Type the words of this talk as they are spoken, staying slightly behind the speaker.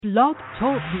Blog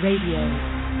Talk Radio.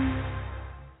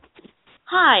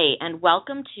 Hi, and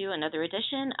welcome to another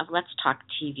edition of Let's Talk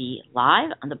TV Live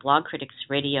on the Blog Critics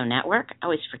Radio Network. I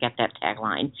always forget that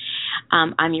tagline.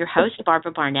 I'm your host,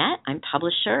 Barbara Barnett. I'm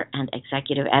publisher and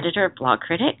executive editor of Blog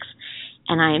Critics,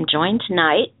 and I am joined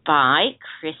tonight by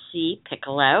Chrissy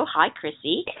Piccolo. Hi,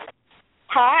 Chrissy.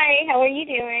 Hi, how are you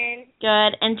doing?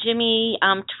 Good, and Jimmy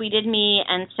tweeted me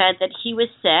and said that he was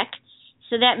sick.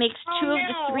 So that makes two of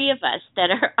the three of us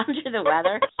that are under the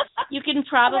weather. You can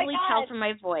probably tell from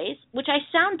my voice, which I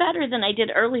sound better than I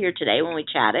did earlier today when we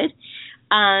chatted.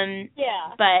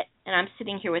 Yeah. And I'm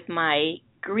sitting here with my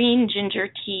green ginger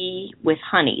tea with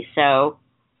honey. So.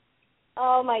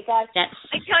 Oh my gosh.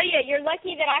 I tell you, you're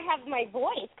lucky that I have my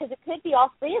voice because it could be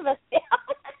all three of us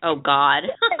down. Oh God.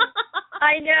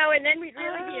 I know, and then we'd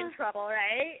really be in trouble,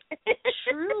 right?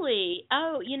 Truly.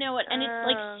 Oh, you know what? And it's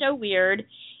like so weird.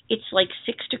 It's like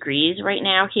 6 degrees right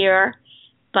now here,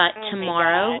 but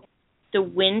tomorrow the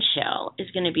wind chill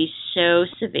is going to be so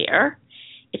severe.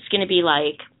 It's going to be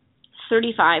like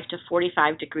 35 to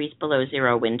 45 degrees below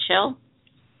zero wind chill.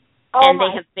 Oh and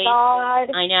my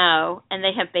God. I know. And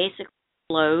they have basically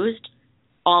closed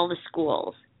all the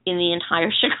schools in the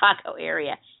entire Chicago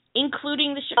area,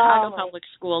 including the Chicago public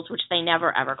schools, which they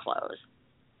never ever close.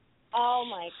 Oh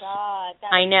my God.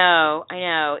 I know.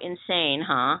 Insane,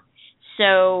 huh?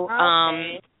 So,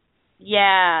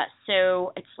 yeah,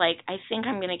 so it's like I think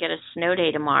I'm going to get a snow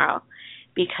day tomorrow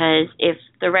because if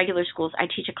the regular schools, I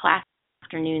teach a class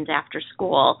afternoons after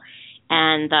school,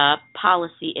 and the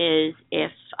policy is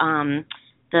if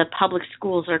the public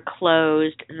schools are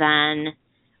closed, then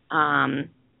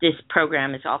this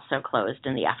program is also closed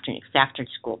in the afternoon, it's the after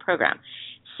school program.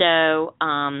 So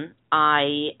I'm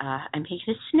taking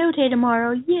a snow day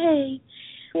tomorrow. Yay!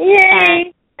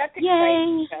 Yay! That's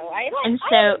exciting. Yay. I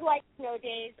always like snow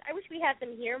days. I wish we had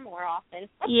them here more often.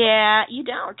 Yeah, you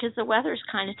don't, because the weather's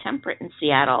kind of temperate in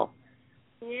Seattle.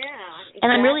 Yeah, exactly.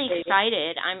 And I'm really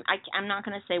excited. I'm not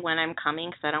going to say when I'm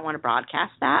coming because I don't want to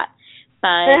broadcast that, but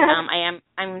I am.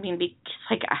 I'm going to be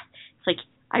it's like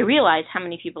I realize how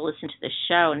many people listen to this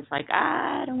show, and it's like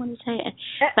I don't want to say it,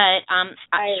 but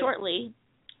shortly,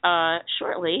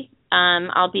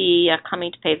 I'll be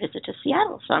coming to pay a visit to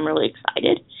Seattle, so I'm really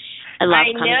excited. I love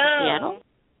coming to Seattle.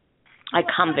 I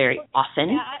come very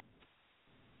often.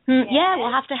 Yeah,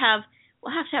 we'll have to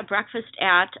have breakfast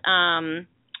at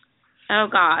oh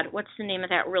God, what's the name of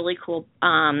that really cool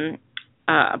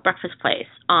breakfast place?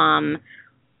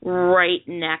 Right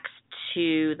next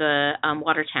to the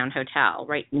Watertown Hotel,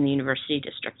 right in the University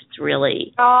District. It's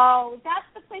really that's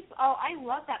the place. Oh, I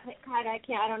love that place. God, I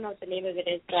don't know what the name of it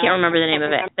is. I can't remember the name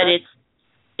of it, but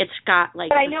it's got like.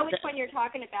 But I know which one you're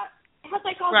talking about. It has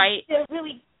like all the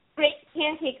really great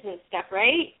pancakes and stuff,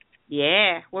 right?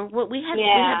 Yeah. Well, we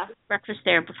had breakfast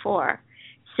there before.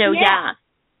 So, yeah.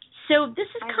 So this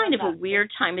is kind of a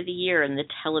weird time of the year in the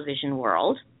television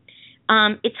world.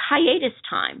 It's hiatus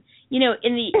time. You know,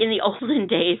 in the olden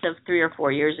days of 3 or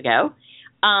 4 years ago,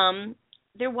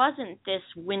 there wasn't this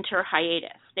winter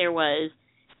hiatus. There was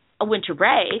a winter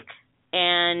break,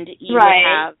 and you would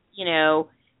have, you know,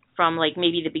 from like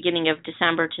maybe the beginning of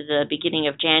December to the beginning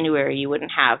of January, you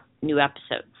wouldn't have new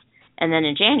episodes. And then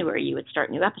in January, you would start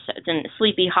new episodes. And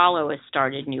Sleepy Hollow has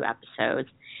started new episodes.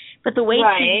 But the way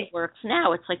TV works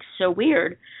now, it's like so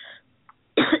weird.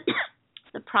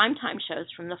 The primetime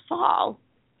shows from the fall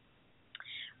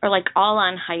are like all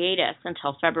on hiatus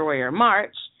until February or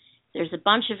March. There's a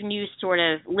bunch of new sort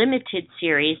of limited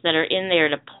series that are in there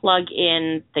to plug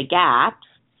in the gaps,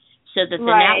 so that the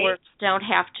networks don't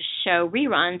have to show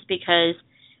reruns, because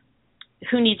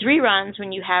who needs reruns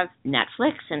when you have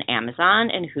Netflix and Amazon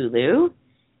and Hulu?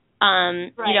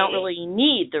 You don't really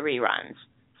need the reruns.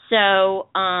 So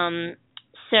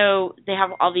so they have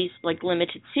all these like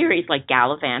limited series, like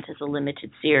Gallivant is a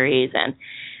limited series, and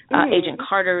Agent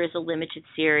Carter is a limited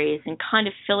series, and kind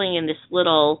of filling in this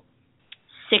little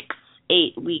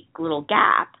 6-8 week little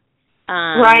gap.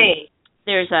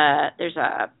 There's a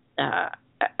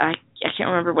I can't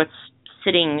remember what's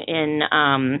sitting in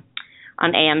on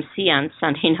AMC on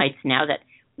Sunday nights now, that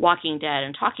Walking Dead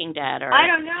and Talking Dead are. I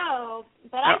don't know,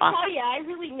 but I tell you, I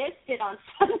really missed it on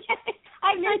Sunday.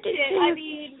 I missed it. I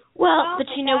mean, but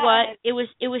you know what? It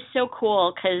was so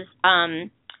cool because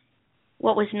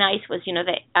what was nice was, you know,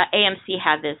 that AMC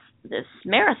had this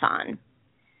marathon,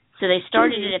 so they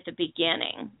started it at the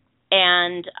beginning,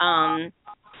 and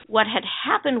what had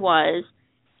happened was.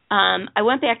 I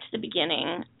went back to the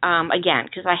beginning again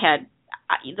because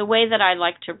the way that I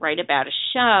like to write about a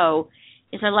show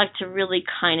is I like to really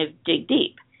kind of dig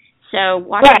deep. So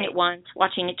watching it once,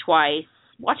 watching it twice,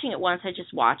 watching it once, I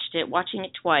just watched it. Watching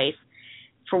it twice,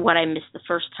 for what I missed the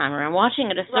first time around. Watching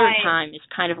it a third time is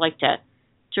kind of like to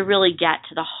really get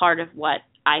to the heart of what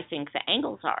I think the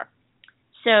angles are.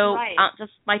 So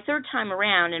my third time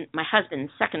around, and my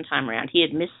husband's second time around, he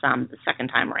had missed some the second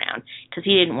time around because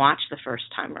he didn't watch the first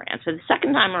time around. So the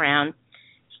second time around,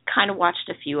 he kind of watched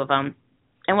a few of them.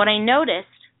 And what I noticed,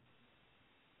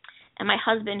 and my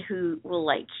husband, who will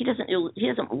he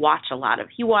doesn't watch a lot of,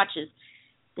 he watches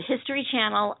the History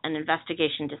Channel and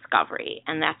Investigation Discovery,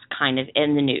 and that's kind of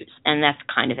in the news, and that's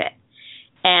kind of it.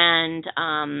 And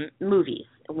movies,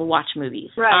 we'll watch movies.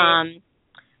 Right.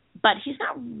 But he's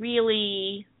not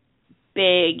really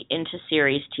big into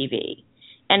series TV.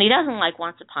 And he doesn't like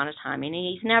Once Upon a Time. And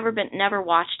he's never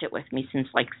watched it with me since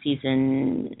like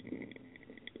season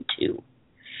 2.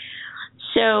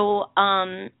 So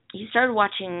he started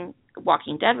watching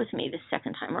Walking Dead with me the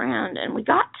second time around, and we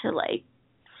got to like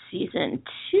season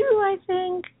 2, I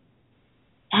think.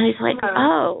 And he's like,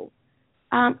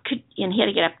 and he had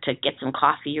to get up to get some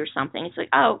coffee or something. He's like,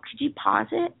 could you pause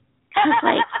it? I was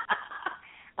like,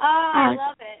 I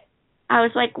love it. I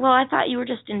was like, well, I thought you were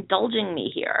just indulging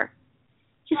me here.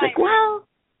 He's like, well,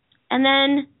 and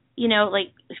then,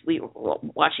 like we were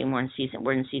watching we're in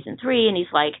season 3, and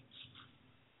he's like,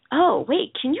 oh,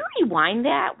 wait, can you rewind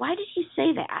that? Why did he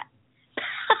say that? So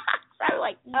I was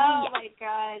like, yes. Oh, my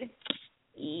God.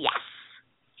 Yes.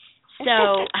 So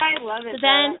I love it. So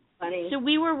then, funny. So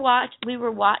we were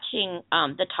watching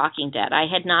The Talking Dead. I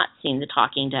had not seen The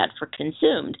Talking Dead for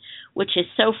Consumed, which is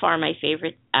so far my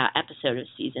favorite episode of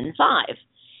season 5.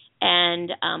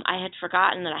 And I had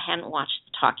forgotten that I hadn't watched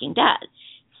The Talking Dead.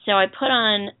 So I put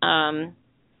on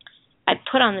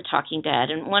The Talking Dead,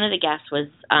 and one of the guests was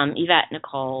Yvette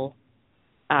Nicole.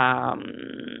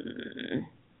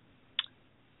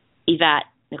 Yvette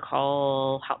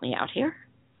Nicole, help me out here.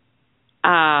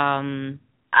 I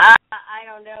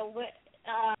don't know what.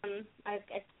 I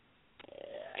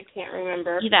can't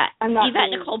remember. Yvette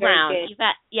Nicole Brown.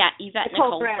 Yvette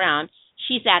Nicole Brown.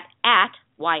 She's at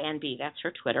YNB. That's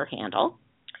her Twitter handle.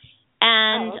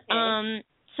 And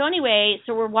so anyway,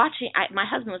 so we're watching. My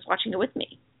husband was watching it with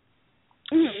me,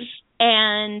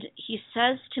 and he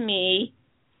says to me,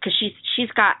 because she's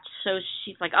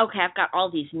like, okay, I've got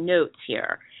all these notes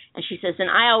here. And she says, and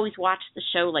I always watch the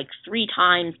show like 3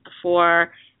 times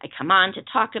before I come on to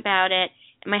talk about it.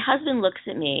 And my husband looks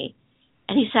at me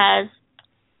and he says,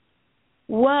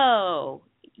 whoa,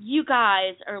 you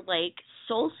guys are like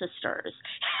soul sisters.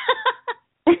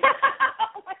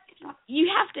 You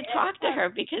have to talk to her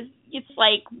because it's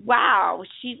like, wow,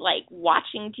 she's like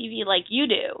watching TV like you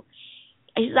do.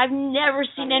 He says, I've never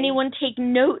seen anyone take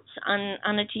notes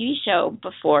on a TV show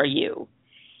before you.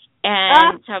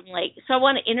 And so I'm like, so I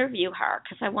want to interview her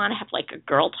because I want to have like a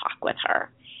girl talk with her,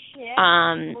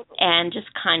 and just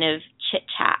kind of chit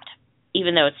chat.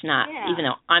 Even though it's not, even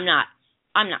though I'm not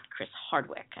Chris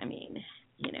Hardwick. I mean,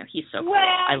 he's so cool.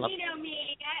 I love him.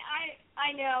 Me.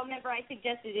 I know. Remember, I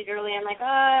suggested it earlier. I'm like,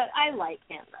 I like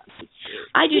him.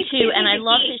 I do too, and I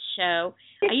love his show.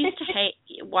 I used to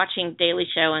hate watching Daily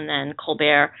Show and then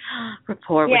Colbert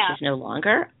Report, which is no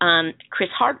longer.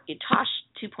 Tosh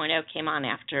 2.0 came on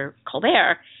after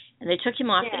Colbert, and they took him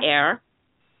off the air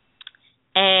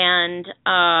and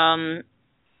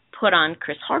put on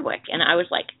Chris Hardwick. And I was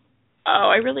like, oh,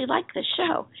 I really like this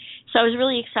show. So I was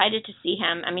really excited to see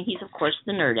him. I mean, he's, of course,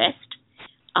 the Nerdist.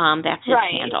 That's his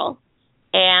handle.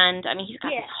 And, I mean, he's got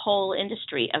this whole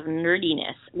industry of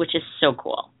nerdiness, which is so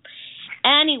cool.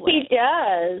 Anyway. He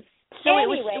does. So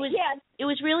it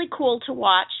was really cool to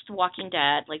watch The Walking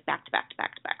Dead, like back to back to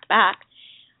back to back to back.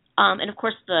 And, of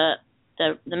course, the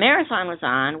marathon was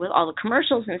on with all the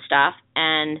commercials and stuff.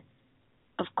 And,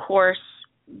 of course,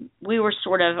 we were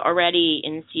sort of already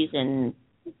in season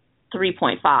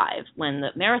 3.5 when the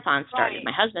marathon started,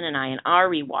 my husband and I, in our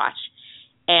rewatch.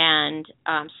 And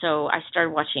so I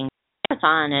started watching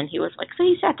marathon, and he was like, so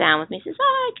he sat down with me and says,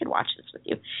 I could watch this with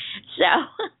you. So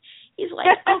he's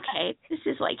like, okay, this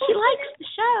is like, he likes the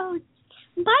show.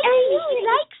 He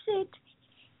likes it.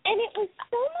 And it was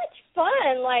so much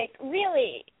fun, like,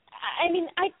 really. I mean,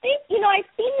 I think, I've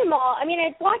seen them all. I mean,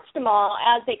 I've watched them all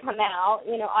as they come out,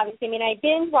 obviously. I mean, I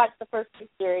binge watched the first 2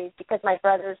 series because my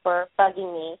brothers were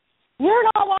bugging me. You're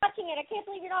not watching it. I can't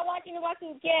believe you're not watching The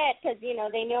Walking Dead because, they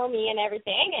know me and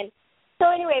everything. And so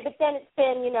anyway, but then it's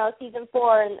been, season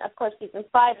 4 and, of course, season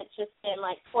 5, it's just been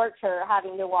like torture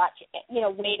having to watch,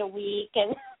 wait a week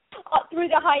and through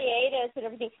the hiatus and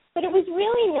everything. But it was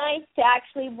really nice to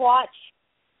actually watch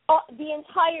the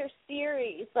entire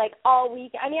series, like, all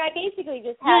week. I mean, I basically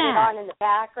just had it on in the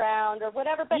background or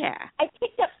whatever, but I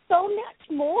picked up so much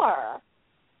more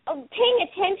paying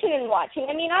attention and watching.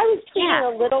 I mean, I was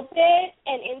tweeting a little bit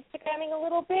and Instagramming a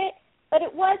little bit, but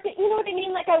it wasn't, you know what I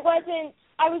mean? Like, it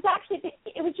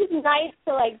was just nice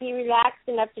to, like, be relaxed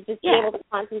enough to just be able to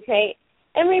concentrate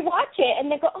and rewatch it and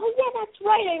then go, oh, yeah, that's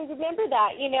right, I remember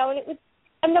that, you know, and it was,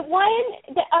 and the one,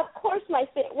 of course,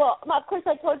 of course,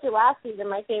 I told you last season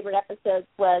my favorite episode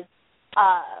was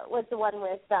the one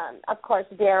with, of course,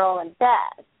 Daryl and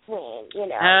Beth, when, you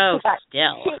know.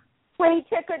 When he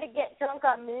took her to get drunk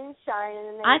on moonshine.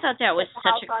 And then I thought that was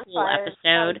such a cool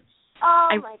episode.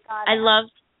 My God. I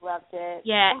loved it.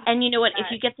 Yeah, and you know what? If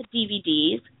you get the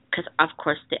DVDs, because, of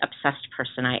course, the obsessed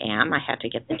person I am, I had to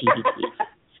get the DVDs.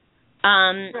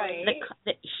 Right.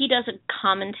 He does a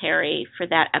commentary for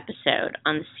that episode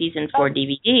on the season 4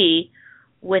 DVD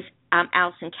with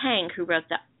Allison Kang, who wrote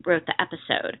the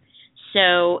episode.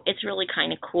 So it's really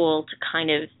kind of cool to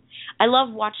kind of. I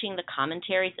love watching the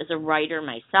commentaries as a writer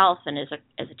myself and as a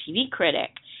TV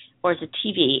critic or as a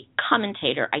TV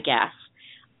commentator, I guess.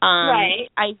 Right.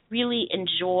 I really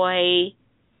enjoy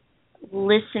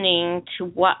listening to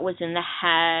what was in the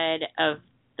head of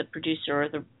the producer, or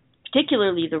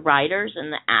particularly the writers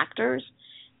and the actors,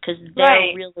 because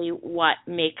they're really what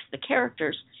makes the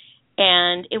characters.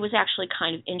 And it was actually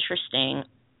kind of interesting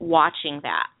watching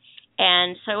that.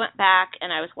 And so I went back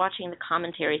and I was watching the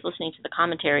commentaries, listening to the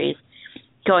commentaries,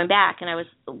 going back, and I was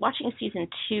watching season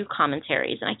 2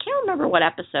 commentaries, and I can't remember what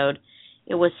episode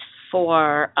it was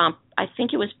for. I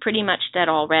think it was Pretty Much Dead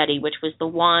Already, which was the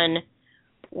one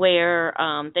where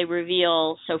they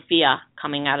reveal Sophia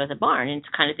coming out of the barn, and it's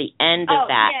kind of the end of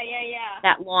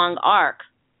that long arc.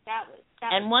 That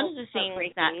and was one of the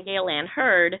things that Gale Ann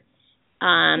Hurd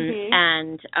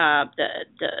and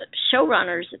the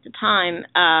showrunners at the time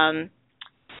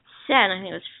said, I think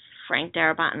it was Frank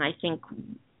Darabont and I think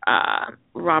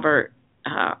Robert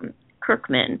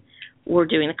Kirkman were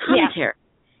doing the commentary.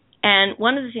 And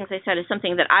one of the things I said is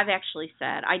something that I've actually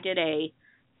said. I did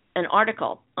an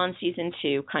article on season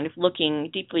 2, kind of looking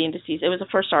deeply into season. It was the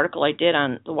first article I did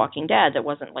on The Walking Dead that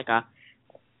wasn't like a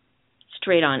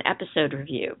straight-on episode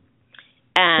review.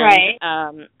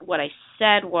 And what I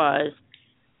said was,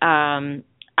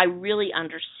 I really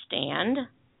understand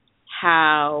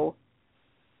how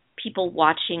people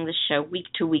watching the show week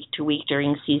to week to week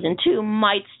during season 2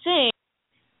 might think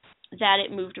that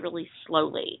it moved really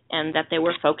slowly and that they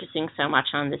were focusing so much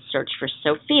on this search for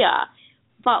Sophia.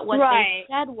 But what they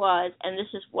said was, and this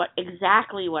is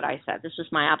exactly what I said, this was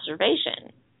my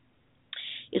observation,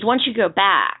 is once you go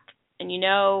back and you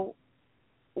know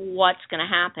what's going to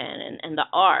happen and the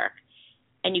arc,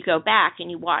 and you go back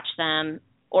and you watch them,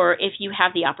 or if you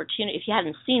have the opportunity, if you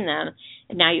hadn't seen them,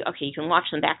 and now you can watch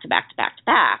them back to back to back to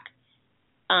back,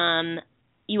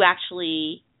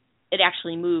 it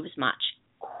actually moves much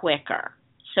quicker.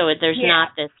 So there's not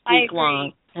this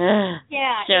week-long,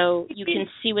 so you can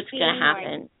see what's going to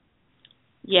happen.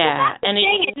 Yeah, and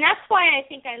that's why I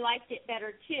think I liked it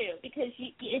better too, because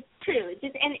it's true. It's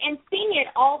just and seeing it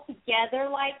all together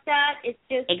like that, it's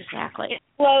just it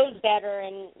flows better.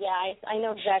 And I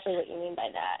know exactly what you mean by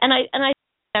that. And I think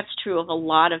that's true of a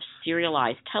lot of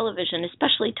serialized television,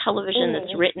 especially television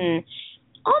that's written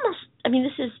almost. I mean,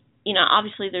 this is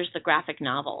obviously there's the graphic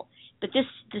novel, but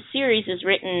the series is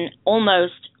written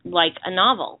almost like a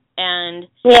novel, and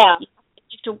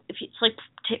it's like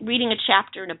reading a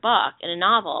chapter in a book in a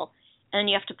novel, and then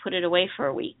you have to put it away for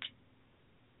a week.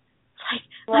 It's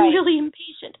like I'm really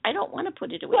impatient. I don't want to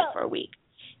put it away for a week.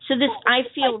 So I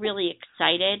feel really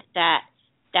excited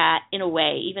that in a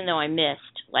way, even though I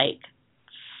missed like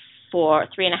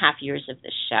 3.5 years of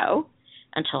this show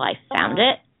until I found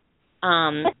it,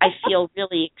 I feel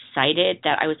really excited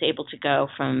that I was able to go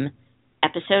from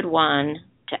episode 1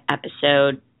 to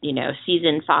episode,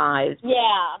 season 5,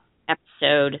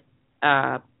 episode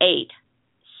 8,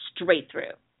 straight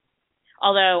through.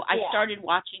 Although I started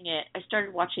watching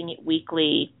it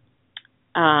weekly,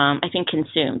 I think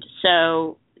Consumed.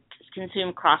 So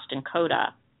Consumed, Crossed, and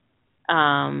Coda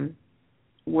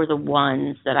were the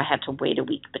ones that I had to wait a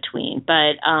week between.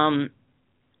 But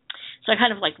so I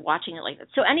kind of liked watching it like that.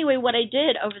 So anyway, what I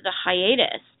did over the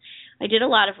hiatus, I did a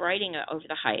lot of writing over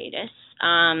the hiatus.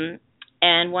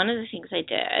 And one of the things I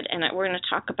did, and we're going to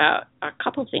talk about a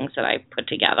couple things that I put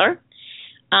together.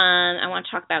 I want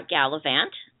to talk about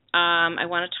Gallivant. I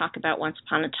want to talk about Once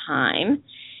Upon a Time.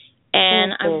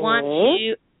 And I want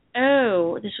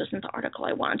to, this wasn't the article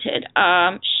I wanted.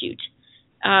 Shoot.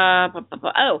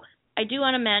 I do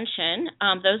want to mention,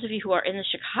 those of you who are in the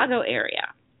Chicago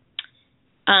area,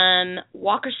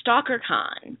 Walker Stalker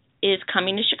Con is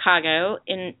coming to Chicago.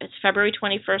 It's February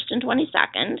 21st and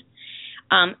 22nd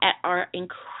at our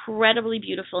incredibly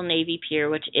beautiful Navy Pier,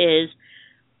 which is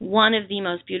one of the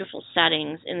most beautiful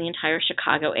settings in the entire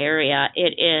Chicago area.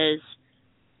 It is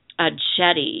a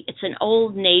jetty. It's an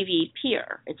old Navy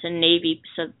pier. It's a Navy,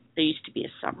 so there used to be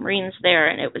submarines there,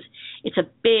 and it's a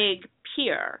big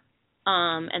pier,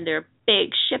 and there are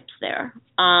big ships there.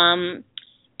 And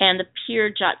the pier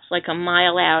juts like a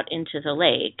mile out into the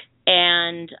lake,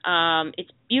 and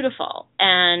it's beautiful.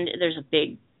 And there's a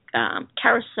big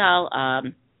carousel,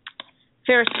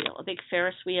 Ferris wheel, a big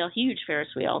Ferris wheel, huge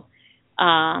Ferris wheel,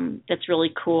 that's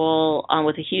really cool,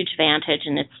 with a huge vantage,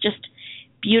 and it's just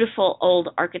beautiful old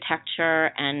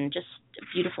architecture and just a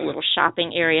beautiful little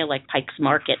shopping area like Pike's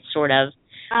Market, sort of.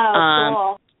 Oh,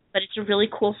 cool. But it's a really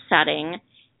cool setting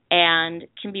and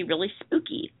can be really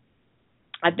spooky.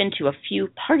 I've been to a few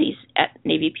parties at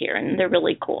Navy Pier, and they're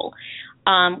really cool.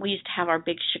 We used to have our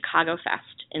big Chicago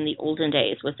Fest in the olden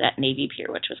days was at Navy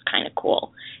Pier, which was kind of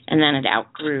cool. And then it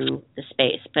outgrew the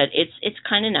space. But it's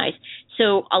kind of nice.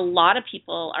 So a lot of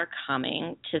people are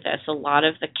coming to this, a lot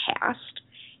of the cast,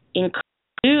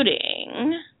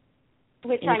 including...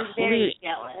 Which I'm very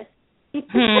jealous.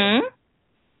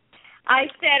 I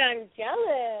said I'm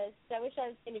jealous. I wish I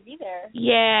was going to be there.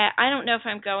 Yeah, I don't know if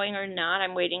I'm going or not.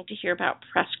 I'm waiting to hear about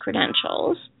press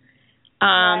credentials.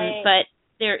 Right. But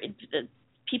the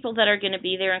people that are going to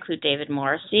be there include David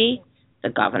Morrissey, the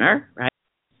governor, right?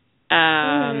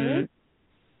 I'm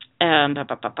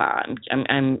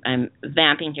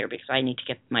vamping here because I need to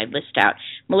get my list out.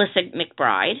 Melissa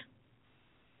McBride,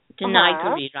 Denai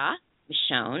Guerrera,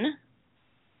 Michonne.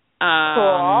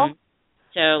 Cool.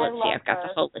 So let's see, I've got the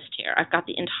whole list here. I've got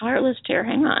the entire list here.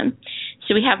 Hang on.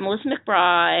 So we have Melissa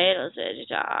McBride.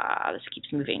 This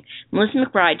keeps moving. Melissa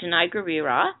McBride, Denai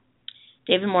Guerrera,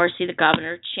 David Morrissey, the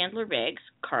governor, Chandler Riggs,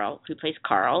 Carl, who plays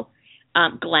Carl,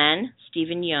 Glenn,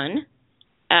 Stephen Yun,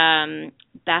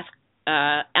 Beth,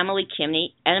 Emily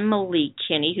Kinney,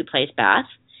 who plays Beth.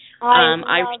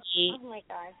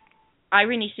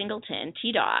 Irene Singleton,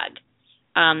 T-Dog.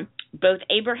 Both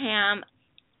Abraham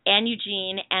and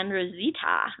Eugene and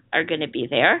Rosita are going to be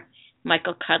there.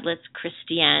 Michael Cudlitz,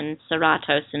 Christiane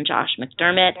Serratos, and Josh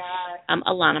McDermott.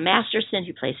 Alana Masterson,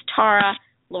 who plays Tara.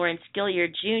 Lawrence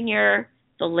Gilliard Jr.,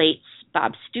 the late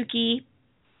Bob Stuckey.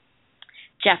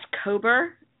 Jeff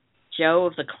Kober, Joe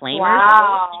of the Claimers.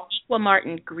 Wow. Equa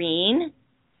Martin Green.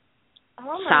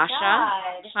 Sasha.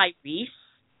 Tyrese.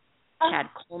 Chad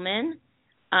Coleman.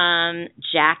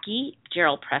 Jackie.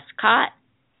 Gerald Prescott.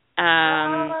 Oh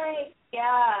my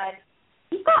God.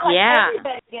 You've got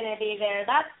everybody going to be there.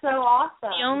 That's so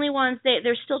awesome. The only ones,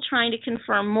 they're still trying to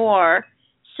confirm more.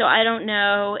 So I don't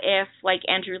know if, like,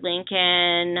 Andrew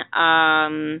Lincoln,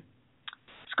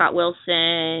 Scott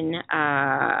Wilson,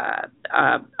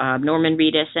 Norman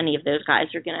Reedus, any of those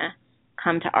guys are going to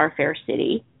come to our Fair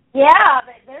City. Yeah,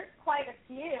 but there's quite a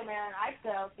few, man. I'd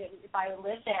go if I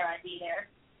lived there. I'd be there.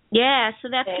 Yeah, so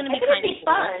that's going to be kind of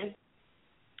fun.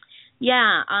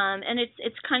 Yeah, and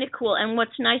it's kind of cool. And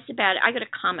what's nice about it, I got a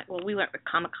comic. Well, we went to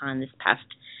Comic-Con this past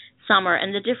summer,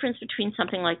 and the difference between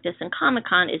something like this and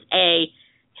Comic-Con is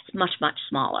it's much, much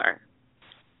smaller.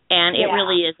 And it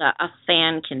really is a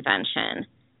fan convention.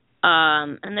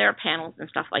 And there are panels and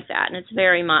stuff like that. And it's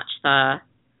very much the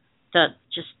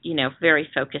just, very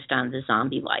focused on the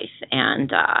zombie life.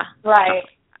 And right.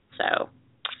 So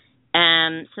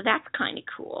that's kind of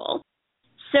cool.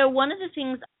 So one of the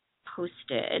things I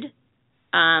posted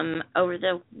over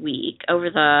the week,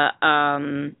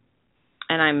 and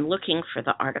I'm looking for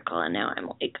the article, and now I'm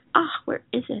like, where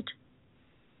is it?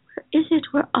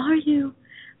 Where are you?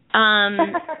 I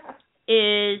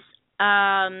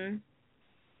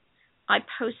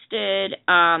posted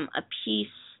a piece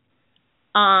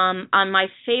on my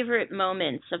favorite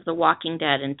moments of The Walking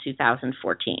Dead in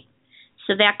 2014.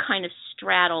 So that kind of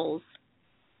straddles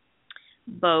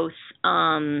both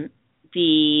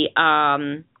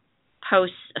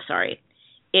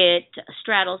it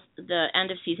straddles the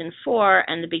end of season 4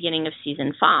 and the beginning of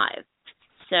season 5.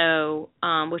 So,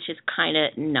 which is kind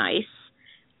of nice.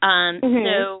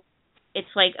 So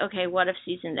it's like, okay, what if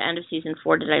the end of season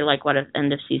 4 did I like? What if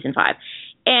end of season 5?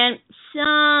 And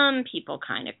some people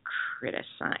kind of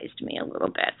criticized me a little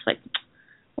bit. It's like,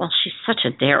 well, she's such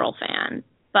a Daryl fan,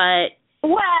 but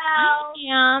wow, I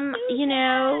am,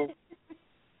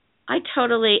 I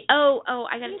totally.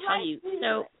 I got to tell you.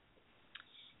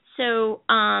 So,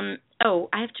 I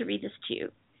have to read this to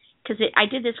you because I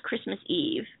did this Christmas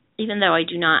Eve, even though I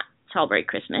do not celebrate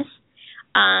Christmas.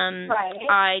 Right.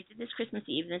 I did this Christmas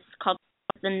Eve. This is called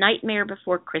The Nightmare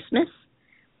Before Christmas,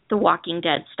 The Walking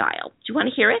Dead style. Do you want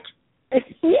to hear it?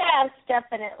 Yes,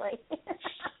 definitely.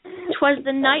 'Twas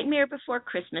the nightmare before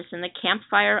Christmas, and the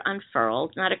campfire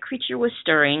unfurled. Not a creature was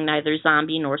stirring, neither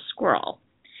zombie nor squirrel.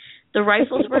 The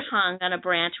rifles were hung on a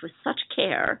branch with such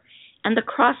care, and the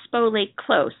crossbow lay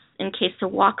close in case a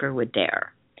walker would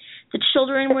dare. The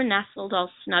children were nestled all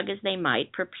snug as they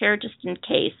might, prepared just in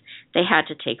case they had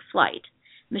to take flight.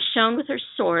 Michonne with her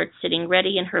sword sitting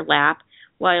ready in her lap,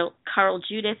 while Carl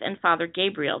Judith and Father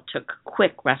Gabriel took a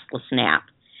quick, restless nap.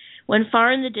 When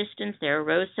far in the distance there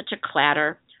arose such a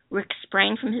clatter, Rick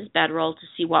sprang from his bedroll to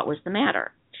see what was the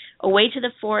matter. Away to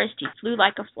the forest he flew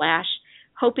like a flash,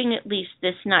 hoping at least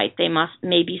this night they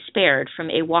may be spared from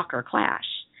a walker clash.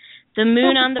 The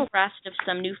moon on the breast of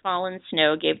some new-fallen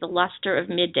snow gave the luster of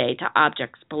midday to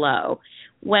objects below,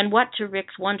 when what to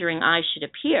Rick's wondering eyes should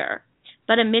appear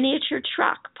but a miniature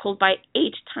truck pulled by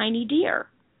 8 tiny deer.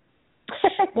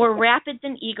 More rapid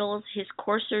than eagles, his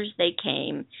coursers they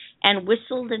came, and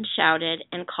whistled and shouted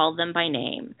and called them by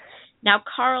name. Now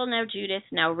Carl, now Judith,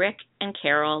 now Rick and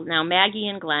Carol, now Maggie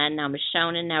and Glenn, now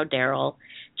Michonne and now Daryl,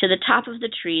 to the top of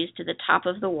the trees, to the top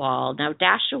of the wall, now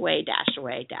dash away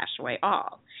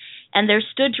all. And there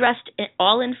stood dressed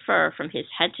all in fur from his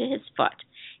head to his foot,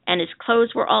 and his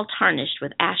clothes were all tarnished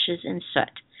with ashes and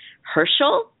soot.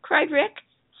 Herschel? Cried Rick,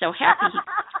 so happy he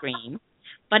could scream.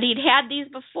 But he'd had these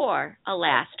before,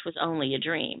 alas, 'twas only a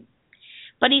dream.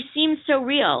 But he seemed so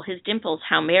real, his dimples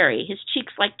how merry, his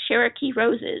cheeks like Cherokee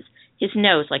roses, his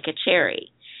nose like a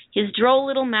cherry. His droll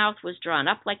little mouth was drawn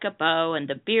up like a bow, and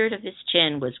the beard of his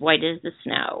chin was white as the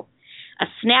snow. A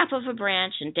snap of a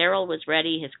branch, and Daryl was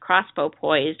ready, his crossbow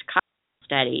poised,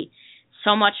 steady.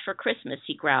 So much for Christmas,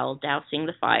 he growled, dousing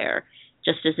the fire,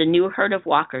 just as a new herd of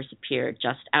walkers appeared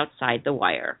just outside the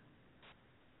wire.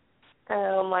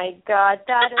 Oh, my God,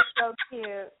 that is so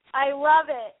cute. I love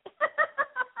it.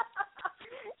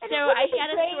 So I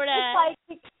had a sort of...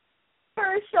 Like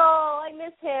Herschel, I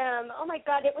miss him. Oh, my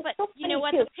God, it was so funny, you know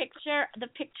what, too. the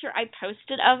picture I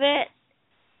posted of it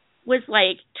was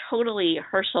like totally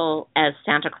Herschel as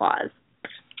Santa Claus.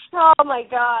 Oh, my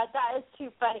God, that is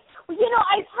too funny. Well, you know,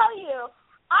 I tell you,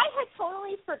 I had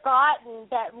totally forgotten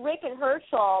that Rick and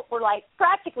Herschel were like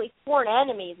practically sworn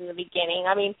enemies in the beginning.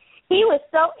 I mean, he was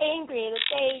so angry that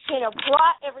they,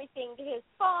 brought everything to his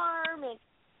farm, and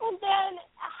then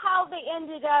how they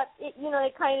ended up, they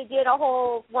kind of did a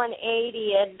whole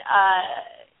 180, and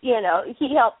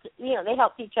he helped, they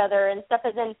helped each other and stuff.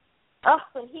 And then,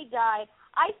 when he died,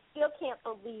 I still can't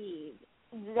believe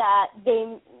that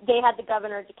they had the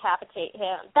governor decapitate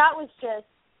him. That was just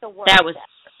the worst. That was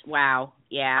wow,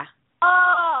 yeah.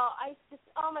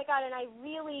 Oh my God, and I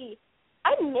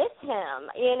miss him.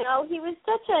 He was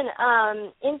such an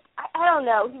I don't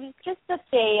know. He was just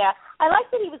such a. I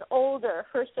like that he was older.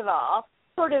 First of all,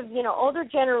 sort of older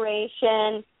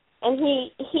generation, and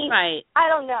he right. I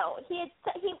don't know. He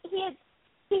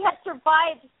had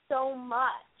survived so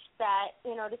much that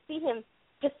to see him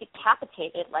just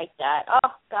decapitated like that.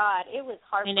 Oh God, it was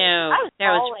heartbreaking. I know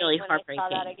that was really heartbreaking. I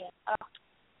saw that again. Oh,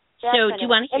 so do you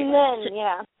want to hear? And then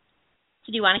yeah. So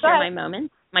do you want to hear my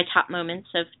moments, my top moments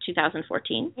of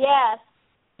 2014? Yes.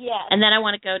 And then I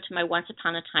want to go to my Once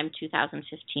Upon a Time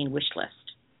 2015 wish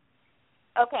list.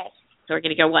 Okay. So we're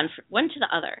going to go one to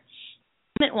the other.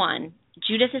 Moment 1,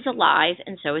 Judith is alive,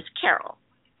 and so is Carol.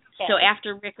 Okay. So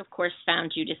after Rick, of course,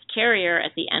 found Judith's carrier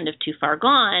at the end of Too Far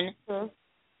Gone,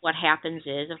 what happens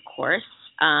is, of course,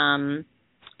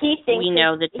 we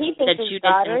know that Judith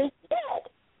daughter is dead.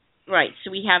 Right.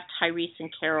 So we have Tyrese and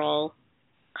Carol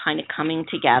kind of coming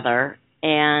together,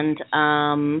 and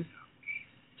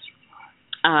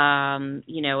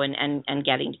and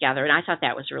getting together, and I thought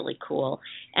that was really cool.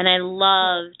 And I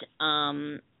loved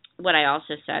what I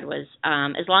also said was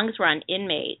as long as we're on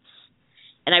Inmates,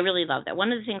 and I really love that.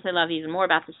 One of the things I love even more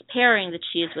about this pairing that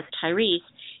she is with Tyrese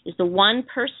is the one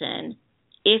person,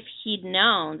 if he'd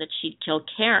known that she'd killed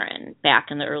Karen back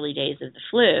in the early days of the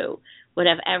flu, would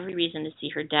have every reason to see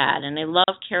her dead. And I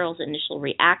love Carol's initial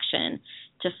reaction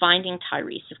to finding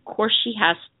Tyrese. Of course, she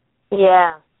has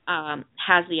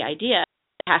the idea.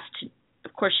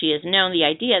 Of course, she has known the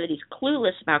idea that he's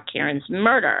clueless about Karen's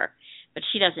murder, but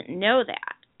she doesn't know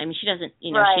that. I mean, she doesn't.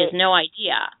 She has no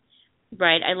idea.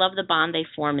 Right. I love the bond they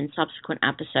form in subsequent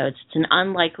episodes. It's an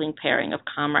unlikely pairing of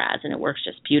comrades, and it works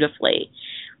just beautifully.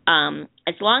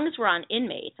 As long as we're on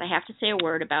Inmates, I have to say a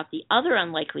word about the other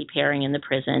unlikely pairing in the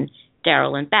prison,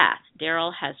 Daryl and Beth.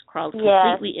 Daryl has crawled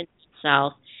completely into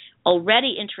himself.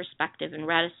 Already introspective and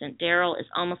reticent, Daryl is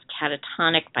almost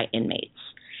catatonic by Inmates.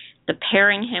 The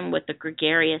pairing him with the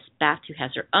gregarious Beth, who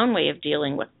has her own way of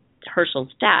dealing with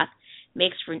Herschel's death,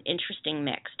 makes for an interesting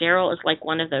mix. Daryl is like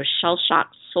one of those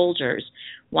shell-shocked soldiers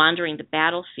wandering the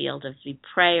battlefield of the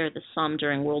Ypres or the Somme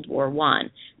during World War I.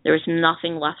 There is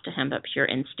nothing left to him but pure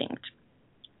instinct.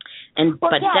 And the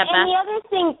other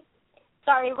thing,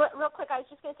 Sorry, real quick, I was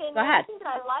just going to say, another thing that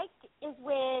I liked is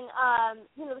when,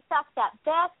 the fact that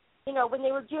Beth, when they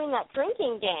were doing that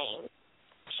drinking game,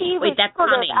 she was that's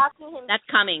sort coming. of asking him. That's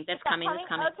coming. That's coming.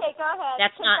 Okay, go ahead.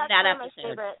 That's not that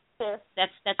episode.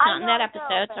 That's not in that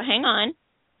episode, so hang on.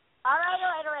 All right,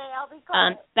 I'll be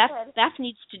quiet. Beth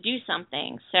needs to do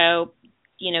something. So,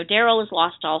 Daryl has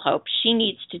lost all hope. She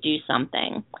needs to do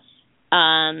something.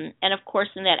 And, of course,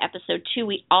 in that episode, too,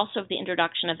 we also have the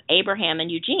introduction of Abraham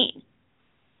and Eugene.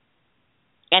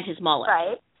 And his mullet.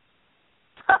 Right.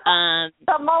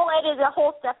 The mullet is a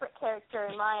whole separate character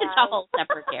in my eyes. It's a whole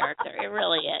separate character. It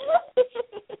really is.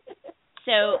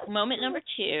 So moment number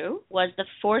 2 was the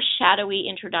foreshadowy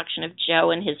introduction of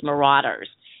Joe and his marauders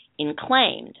in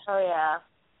Claimed. Oh, yeah.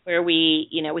 Where we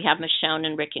have Michonne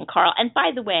and Rick and Carl. And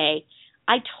by the way,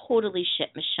 I totally ship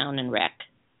Michonne and Rick.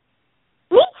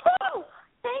 Me too.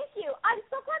 Thank you. I'm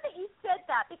so glad that you said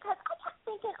that because I kept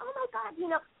thinking, oh, my God,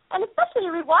 and especially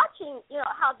rewatching,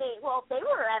 how they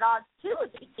were at odds, too,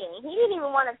 at the beginning. He didn't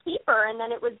even want to keep her, and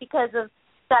then it was because of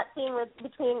that scene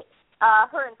between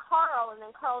her and Carl, and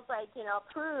then Carl's like,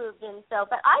 approved, and so,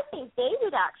 but I think they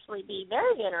would actually be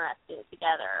very interesting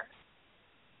together.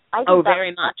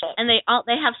 Very much. Perfect. And they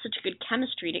have such good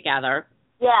chemistry together.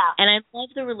 Yeah. And I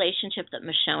love the relationship that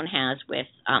Michonne has with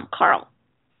Carl.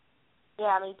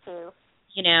 Yeah, me too.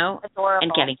 Adorable.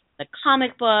 And getting the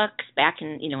comic books back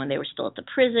in, when they were still at the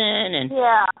prison. And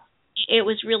yeah. It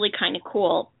was really kind of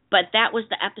cool. But that was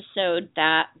the episode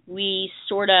that we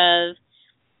sort of,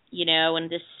 in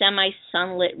this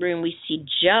semi-sunlit room, we see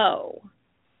Joe.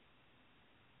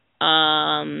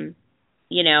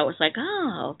 It was like,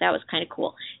 oh, that was kind of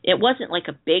cool. It wasn't like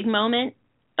a big moment,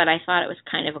 but I thought it was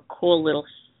kind of a cool little.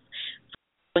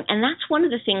 And that's one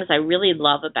of the things I really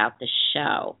love about this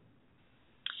show.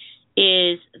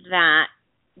 Is that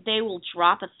they will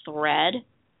drop a thread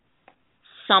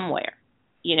somewhere.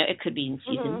 It could be in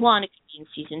season 1, it could be in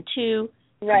season 2,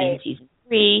 it could be in season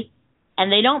 3,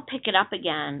 and they don't pick it up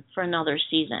again for another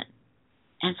season.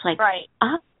 And it's like,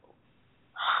 oh,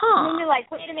 huh. And then you're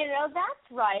like, wait a minute, oh, that's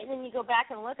right. And then you go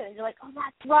back and look at it, and you're like, oh,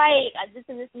 that's right. This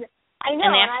and this and this. I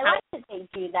know, and I like that they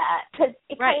do that because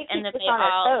it kind of keeps us on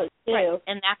our toes, too. Right.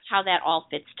 And that's how that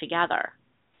all fits together.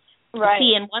 Right.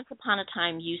 See, and Once Upon a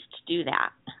Time used to do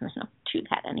that. They don't do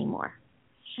that anymore.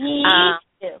 They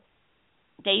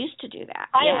used to do that.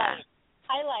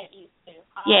 Highlight used to.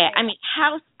 I mean,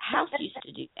 House used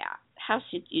to do that. House,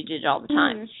 you did it all the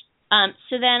time.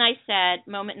 So then I said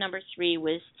moment number 3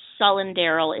 was sullen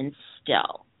Daryl and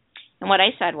still. And what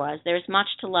I said was there's much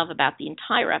to love about the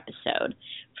entire episode,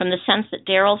 from the sense that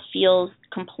Daryl feels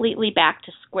completely back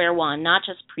to square one, not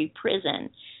just pre-prison,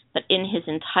 but in his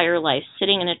entire life,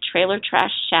 sitting in a trailer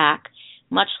trash shack,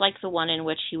 much like the one in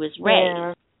which he was raised.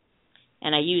 Yeah.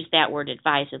 And I use that word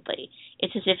advisedly.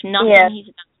 It's as if nothing he's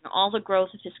done, all the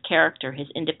growth of his character, his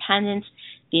independence,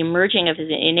 the emerging of his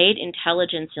innate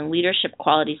intelligence and leadership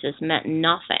qualities has meant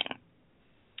nothing.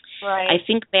 Right. I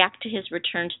think back to his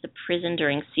return to the prison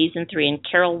during season 3 and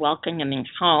Carol welcoming him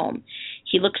home.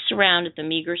 He looks around at the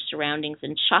meager surroundings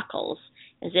and chuckles,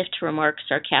 as if to remark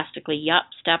sarcastically, yup,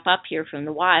 step up here from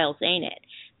the wilds, ain't it?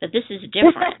 But this is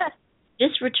different.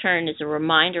 This return is a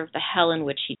reminder of the hell in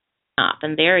which he came up,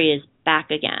 and there he is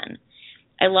back again.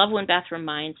 I love when Beth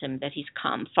reminds him that he's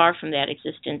come far from that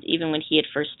existence, even when he at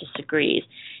first disagrees.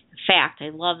 In fact, I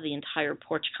love the entire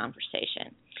porch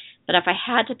conversation. But if I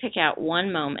had to pick out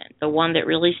one moment, the one that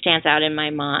really stands out in my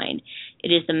mind, it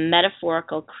is the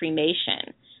metaphorical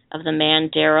cremation of the man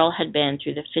Daryl had been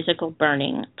through the physical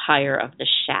burning pyre of the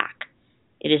shack.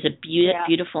 It is a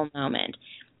beautiful moment.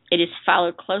 It is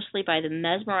followed closely by the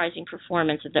mesmerizing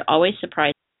performance of the always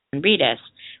surprising Reedus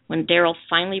when Daryl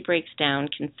finally breaks down,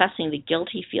 confessing the guilt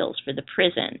he feels for the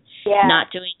prison,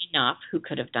 not doing enough, who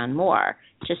could have done more,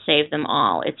 to save them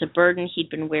all. It's a burden he'd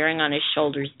been wearing on his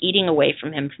shoulders, eating away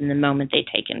from him from the moment they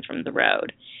take him from the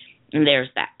road. And there's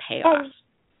that payoff.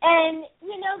 And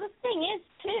the thing is,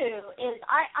 too, is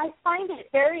I find it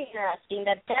very interesting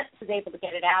that Beth was able to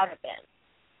get it out of him.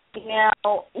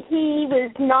 He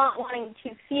was not wanting to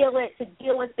feel it, to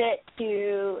deal with it,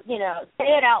 to, say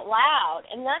it out loud.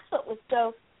 And that's what was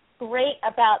so great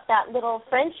about that little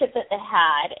friendship that they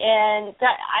had. And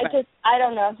I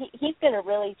don't know, he's going to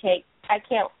really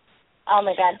oh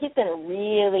my God, he's going to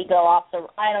really go off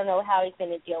I don't know how he's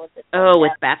going to deal with this.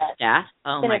 With Beth's death?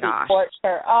 Oh my gosh.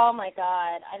 Oh my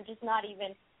God, I'm just not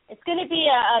even. It's going to be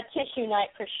a tissue night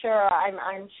for sure.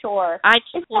 I'm sure. I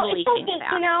totally think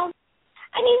that.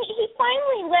 I mean, he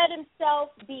finally let himself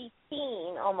be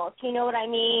seen, almost. You know what I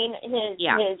mean? His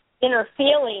inner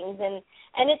feelings, and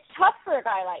it's tough for a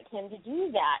guy like him to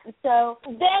do that. And so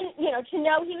then, you know, to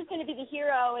know he was going to be the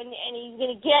hero and he's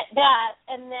going to get that,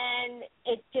 and then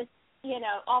it just, you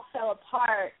know, all fell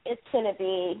apart. It's going to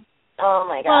be, oh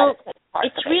my God. Well,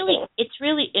 it's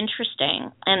really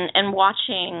interesting, and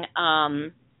watching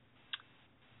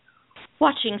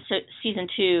season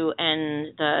 2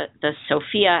 and the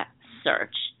Sophia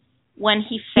search, when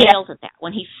he failed at that,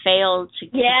 when he failed to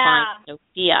find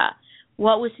Sophia,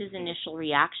 what was his initial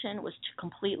reaction? Was to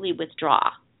completely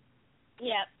withdraw.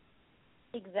 Yep,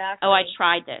 exactly. Oh, I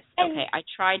tried this. Okay, I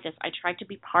tried this. I tried to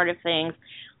be part of things.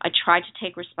 I tried to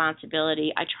take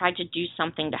responsibility. I tried to do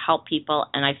something to help people,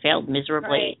 and I failed miserably.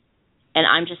 Right. And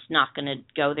I'm just not going to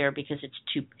go there because it's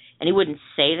too, and he wouldn't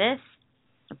say this,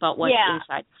 but what's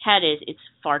inside his head is it's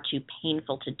far too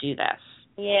painful to do this.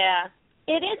 Yeah,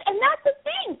 it is, and that's the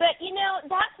thing. But, you know,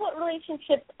 that's what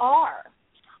relationships are.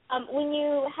 When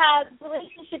you have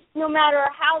relationships, no matter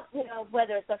how, you know,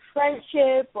 whether it's a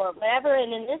friendship or whatever,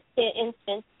 and in this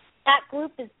instance, that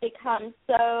group has become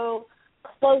so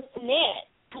close-knit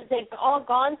because they've all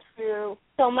gone through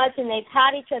so much and they've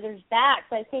had each other's backs.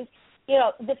 I think, you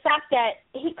know, the fact that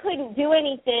he couldn't do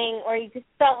anything or he just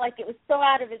felt like it was so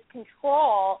out of his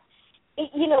control,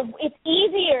 you know, it's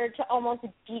easier to almost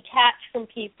detach from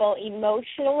people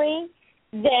emotionally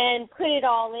than put it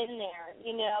all in there,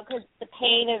 you know, because the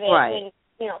pain of it when,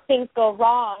 you know, things go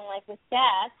wrong, like with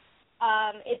Beth,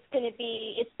 it's going to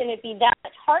be that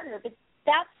much harder. But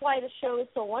that's why the show is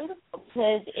so wonderful,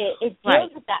 because it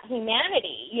deals with that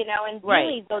humanity, you know, and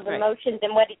really those emotions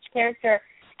and what each character,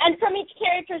 and from each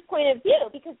character's point of view,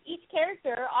 because each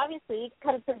character obviously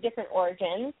comes from different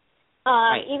origins,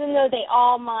 even though they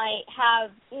all might have,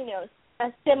 you know,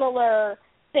 a similar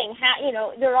thing, you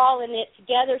know, they're all in it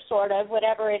together, sort of,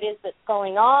 whatever it is that's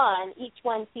going on. Each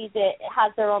one sees it,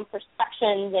 has their own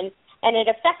perceptions, and it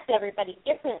affects everybody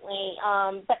differently.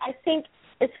 But I think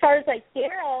as far as like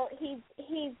Daryl, he's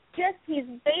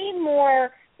way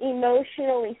more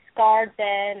emotionally scarred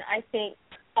than I think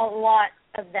a lot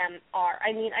of them are.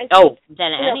 I mean,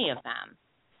 than any of them.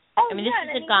 I mean, this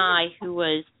is a guy who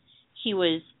was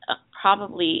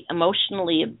probably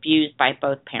emotionally abused by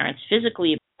both parents,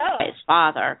 physically by his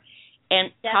father,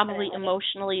 and probably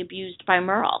emotionally abused by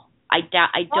Merle. I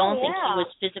don't think he was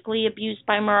physically abused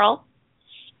by Merle.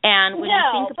 And when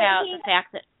you think about the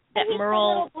fact that Merle,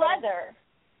 little brother,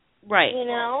 right, you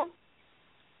know,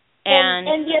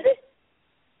 and the other,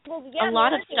 a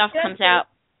lot of stuff comes out.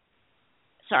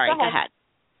 Sorry, go ahead.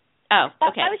 Oh,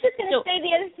 okay. I was just going to say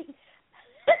the other thing.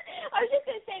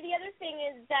 The other thing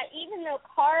is that even though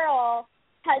Carl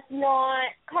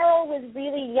was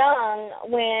really young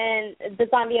when the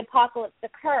zombie apocalypse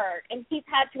occurred, and he's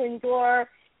had to endure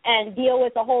and deal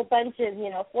with a whole bunch of, you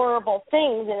know, horrible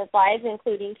things in his life,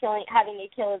 including having to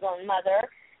kill his own mother,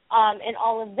 and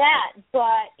all of that.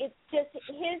 But it's just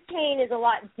his pain is a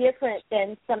lot different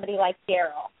than somebody like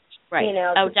Daryl. Right. You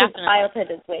know, definitely. His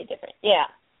childhood is way different. Yeah.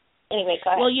 Anyway, go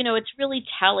ahead. Well, you know, it's really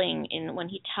telling when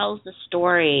he tells the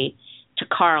story to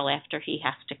Carl after he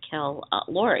has to kill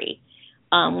Lori.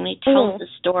 When he tells the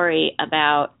story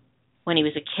about when he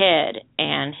was a kid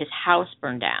and his house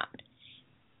burned down,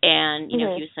 and you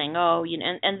know he was saying, oh, you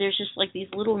know, and there's just like these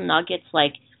little nuggets,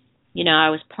 like, you know,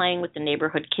 I was playing with the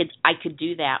neighborhood kids. I could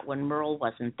do that when Merle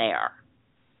wasn't there,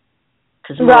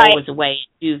 because Merle was away at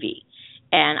juvie,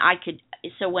 and I could.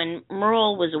 So when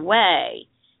Merle was away,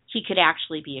 he could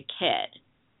actually be a kid.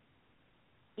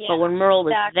 Yeah, but when Merle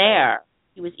was there,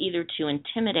 he was either too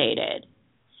intimidated.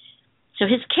 So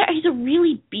he's a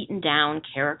really beaten down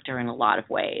character in a lot of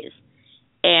ways.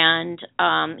 And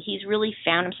he's really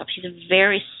found himself. He's a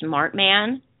very smart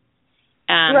man.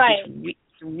 He's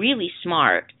really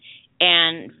smart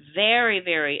and very,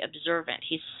 very observant.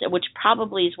 Which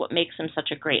probably is what makes him such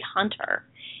a great hunter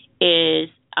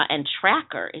and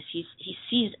tracker, is he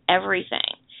sees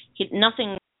everything.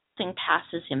 Nothing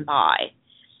passes him by.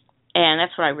 And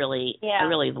that's what I really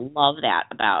love that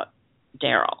about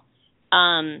Daryl.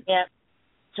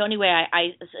 So anyway,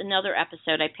 another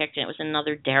episode I picked, and it was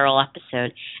another Daryl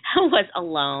episode, was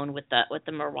Alone with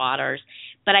the Marauders.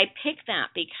 But I picked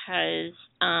that because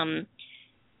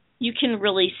you can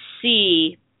really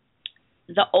see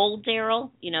the old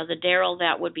Daryl, you know, the Daryl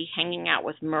that would be hanging out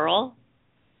with Merle,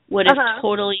 would have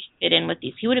totally fit in with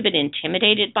these. He would have been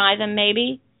intimidated by them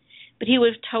maybe, but he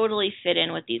would have totally fit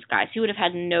in with these guys. He would have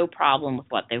had no problem with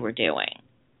what they were doing.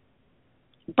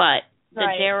 But the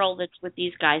Daryl that's with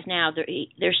these guys now,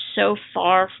 they're so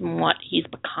far from what he's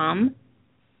become.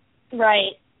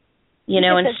 Right. You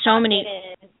know, in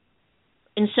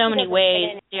in so many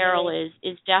ways, Daryl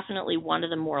is definitely one of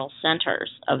the moral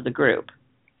centers of the group.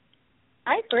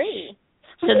 I agree.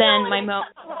 So then my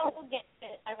we'll get to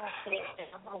it. I won't say it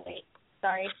now. Oh, wait.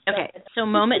 Sorry. Okay, so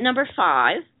moment number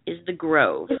 5 is the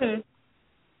Grove. Mm-hmm.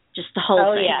 Just the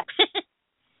whole thing. Yeah.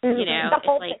 You know, the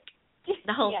whole it's like thing.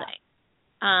 the whole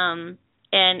thing.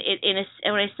 And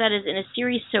what I said is, in a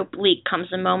series so bleak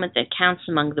comes a moment that counts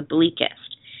among the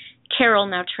bleakest. Carol,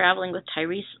 now traveling with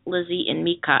Tyrese, Lizzie, and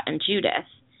Mika and Judith,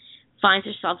 finds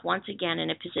herself once again in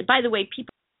a position. By the way,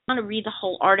 people want to read the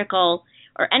whole article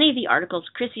or any of the articles,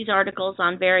 Chrissy's articles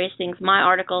on various things, my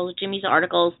articles, Jimmy's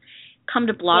articles, come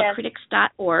to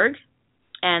blogcritics.org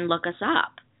and look us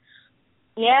up.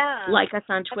 Yeah. Like us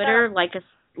on Twitter, like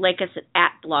us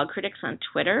at blogcritics on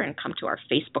Twitter, and come to our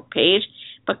Facebook page.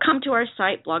 But come to our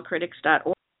site,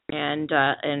 blogcritics.org, and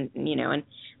you know,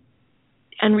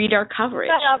 and read our coverage.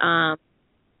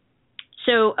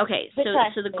 So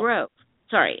the Grove.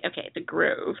 Sorry, okay, the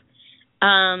Grove.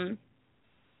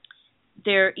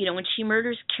 There, you know, when she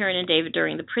murders Karen and David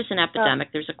during the prison epidemic,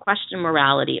 there's a question of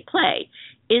morality at play.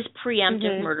 Is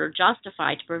preemptive murder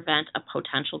justified to prevent a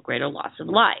potential greater loss of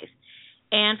life?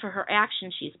 And for her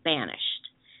action, she's banished.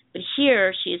 But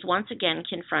here, she is once again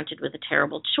confronted with a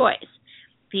terrible choice.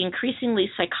 The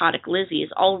increasingly psychotic Lizzie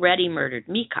has already murdered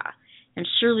Mika, and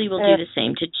surely will do the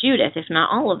same to Judith, if not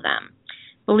all of them,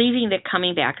 believing that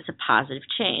coming back is a positive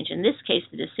change. In this case,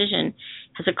 the decision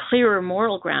has a clearer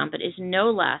moral ground, but is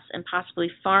no less and possibly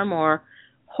far more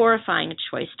horrifying a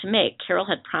choice to make. Carol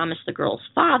had promised the girl's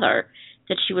father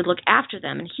that she would look after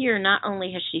them, and here not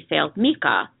only has she failed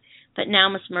Mika, but now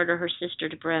must murder her sister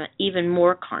to prevent even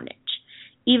more carnage.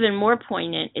 Even more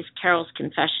poignant is Carol's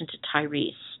confession to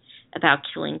Tyrese about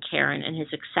killing Karen and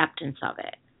his acceptance of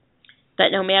it.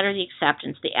 But no matter the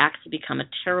acceptance, the acts have become a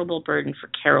terrible burden for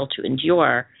Carol to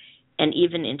endure, and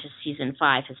even into season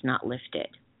 5 has not lifted.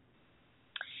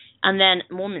 And then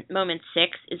moment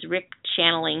 6 is Rick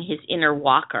channeling his inner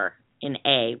Walker in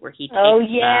A, where he takes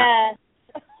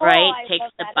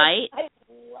takes the bite. I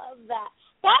love that.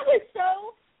 That was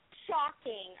so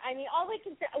shocking. I mean, all I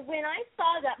can say, when I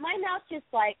saw that, my mouth just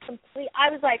like I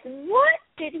was like, what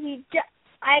did he do?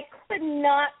 I could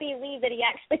not believe that he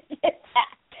actually did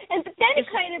that. And but then it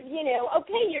kind of, you know,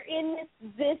 okay, you're in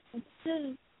this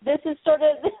is sort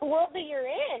of the world that you're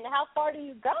in. How far do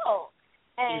you go?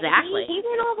 And exactly. He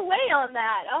went all the way on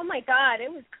that. Oh my God,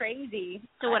 it was crazy.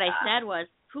 So what I said was,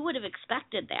 who would have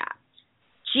expected that?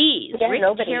 Geez, Rick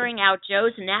nobody. tearing out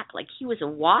Joe's neck like he was a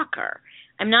walker.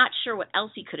 I'm not sure what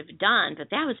else he could have done,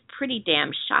 but that was pretty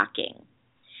damn shocking.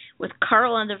 With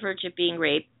Carl on the verge of being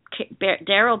raped,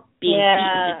 Daryl being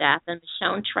beaten to death, and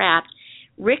Michonne trapped,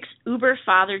 Rick's uber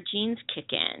father genes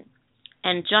kick in,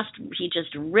 and he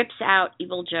just rips out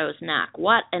Evil Joe's neck.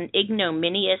 What an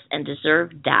ignominious and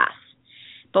deserved death.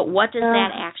 But what does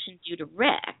that action do to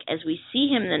Rick as we see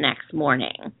him the next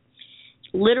morning,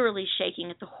 literally shaking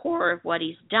at the horror of what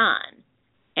he's done,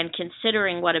 and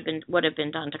considering what would have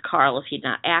been done to Carl if he'd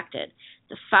not acted?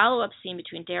 The follow-up scene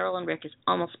between Daryl and Rick is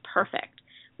almost perfect,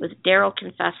 with Daryl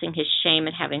confessing his shame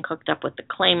at having hooked up with the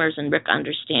claimers and Rick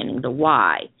understanding the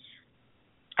why.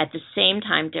 At the same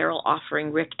time, Daryl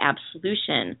offering Rick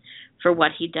absolution for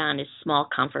what he'd done is small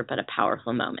comfort but a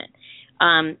powerful moment.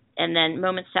 And then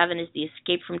moment 7 is the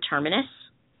escape from Terminus.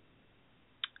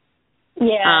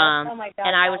 Yeah. Oh my God.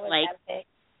 And I was like, epic.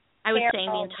 I was saying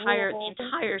the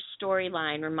entire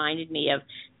storyline reminded me of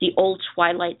the old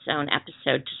Twilight Zone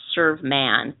episode To Serve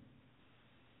Man.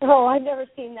 Oh, I've never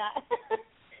seen that.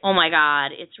 Oh my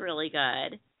God, it's really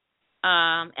good.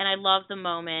 And I love the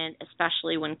moment,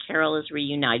 especially when Carol is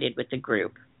reunited with the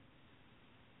group.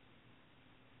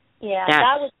 Yeah,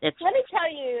 let me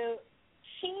tell you,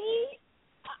 she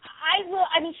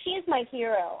is my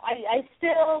hero. I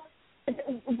still,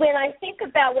 when I think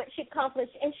about what she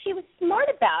accomplished, and she was smart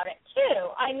about it, too.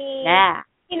 I mean,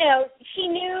 you know, she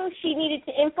knew she needed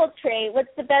to infiltrate.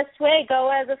 What's the best way? Go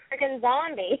as a freaking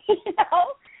zombie, you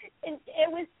know? And it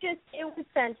was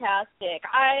fantastic.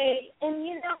 And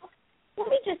you know, let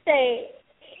me just say,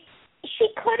 she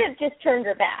could have just turned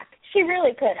her back. She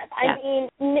really could have. Yeah. I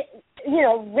mean, you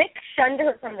know, Rick shunned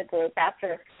her from the group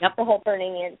after the whole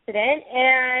burning incident.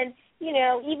 And, you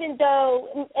know, even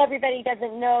though everybody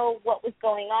doesn't know what was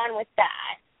going on with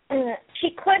that, she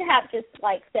could have just,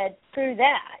 like, said, screw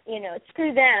that. You know,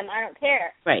 screw them. I don't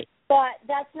care. Right. But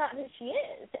that's not who she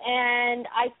is. And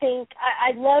I think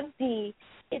I love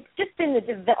it's just been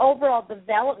the overall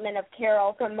development of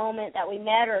Carol from the moment that we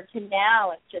met her to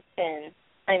now. It's just been,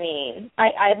 I mean,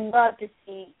 I'd love to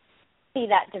see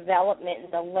that development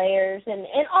and the layers and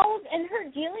her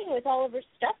dealing with all of her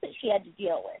stuff that she had to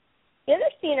deal with. The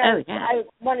other scene I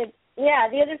wanted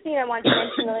the other thing I wanted to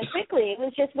mention really quickly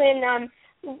was just when her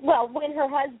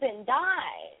husband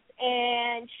dies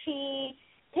and she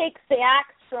takes the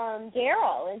axe from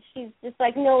Daryl and she's just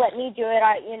like, no, let me do it,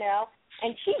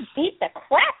 and she beat the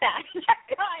crap out of that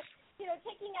guy,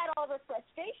 taking out all of her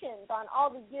frustrations on all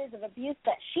the years of abuse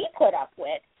that she put up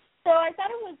with. So I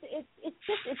thought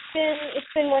it's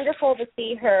been wonderful to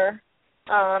see her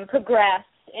progress,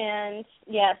 and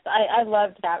yes, I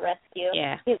loved that rescue.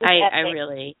 Yeah, it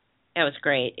was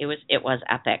great. It was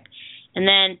epic. And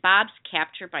then Bob's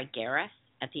capture by Gareth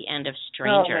at the end of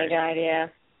Strangers. Oh my God, yeah.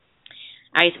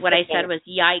 What I said was,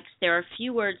 yikes, there are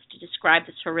few words to describe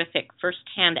this horrific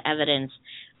first-hand evidence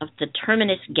of the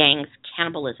Terminus gang's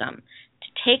cannibalism. To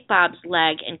take Bob's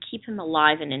leg and keep him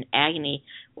alive and in agony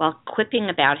while quipping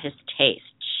about his taste.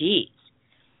 Jeez.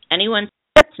 Anyone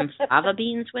some fava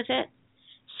beans with it?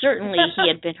 Certainly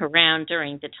had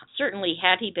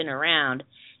he been around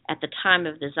at the time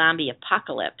of the zombie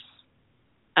apocalypse,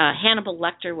 Hannibal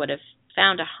Lecter would have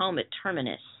found a home at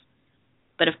Terminus.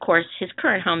 But of course, his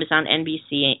current home is on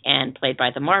NBC and played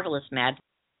by the marvelous Mad,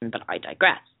 but I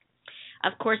digress.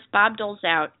 Of course, Bob doles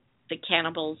out the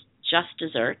cannibals just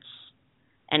desserts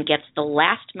and gets the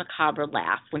last macabre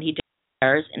laugh when he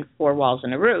declares in Four Walls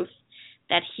and a Roof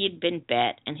that he'd been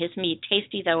bit and his meat,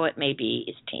 tasty though it may be,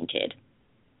 is tainted.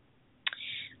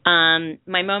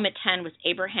 My moment 10 was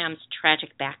Abraham's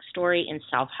tragic backstory in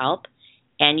Self-Help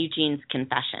and Eugene's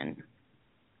confession.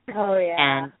 Oh, yeah.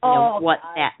 And what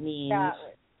that means.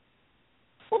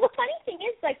 Well, the funny thing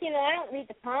is, I don't read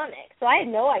the comics, so I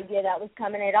had no idea that was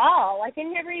coming at all. It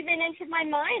never even entered my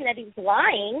mind that he was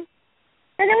lying.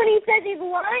 And then when he says he's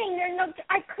lying,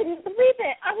 I couldn't believe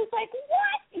it. I was like,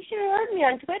 what? You should have heard me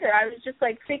on Twitter. I was just,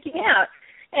 freaking out.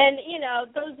 And,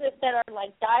 those that are,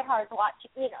 diehard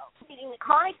watching, reading the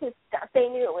comics and stuff, they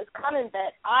knew it was coming,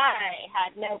 but I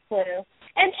had no clue.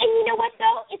 And you know what,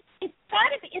 though? It's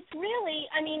got to be, it's really,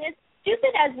 as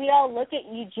stupid as we all look at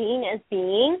Eugene as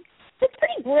being, it's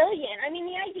pretty brilliant.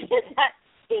 The idea that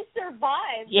he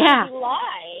survived, yeah. He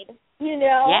lied,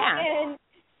 Yeah. And,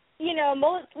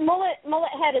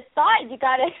 mullet head aside, you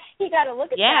gotta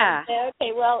look at that and say,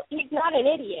 okay, well, he's not an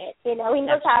idiot. He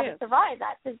knows how to survive.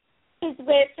 That's his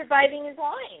way of surviving is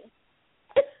lying.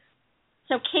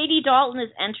 So Katie Dalton has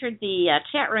entered the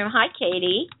chat room. Hi,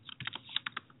 Katie.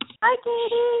 Hi,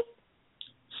 Katie.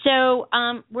 So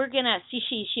we're gonna see.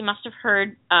 She must have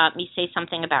heard me say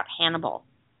something about Hannibal.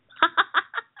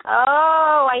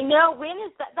 Oh, I know. When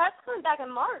is that? That's coming back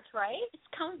in March, right? It's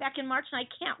coming back in March, and I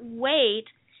can't wait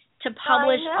to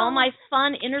publish all my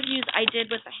fun interviews I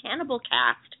did with the Hannibal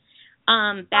cast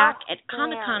back at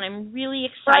Comic-Con. I'm really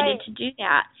excited to do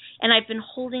that, and I've been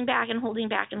holding back.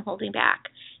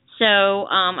 So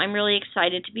I'm really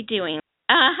excited to be doing it.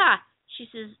 She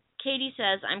says, Katie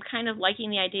says, I'm kind of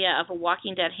liking the idea of a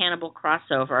Walking Dead Hannibal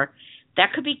crossover.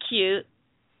 That could be cute.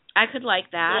 I could like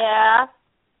that. Yeah,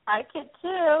 I could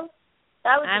too.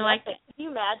 That would be like epic. Could you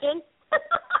imagine?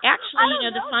 Actually,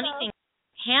 the funny thing,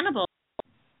 Hannibal,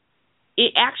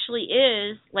 it actually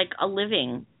is like a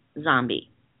living zombie.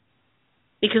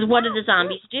 Because what do the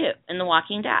zombies do in The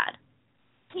Walking Dead?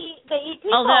 They eat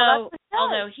people. Although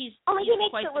he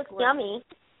makes it look yummy.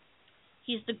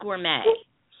 He's the gourmet.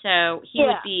 So he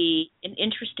would be an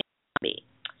interesting zombie.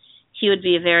 He would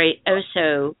be a very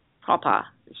so proper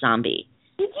zombie.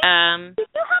 Did you happen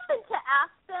to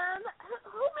ask them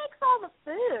who makes all the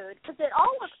food? Because it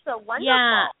all looks so wonderful.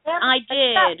 Yeah, I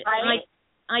did. Right?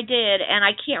 I did, and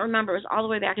I can't remember. It was all the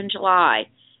way back in July.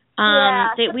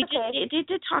 We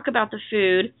did talk about the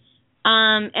food,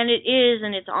 and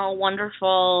it's all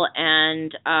wonderful,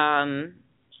 and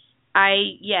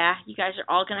you guys are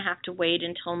all going to have to wait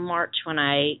until March when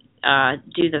I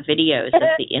do the videos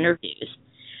of the interviews.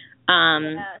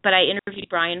 But I interviewed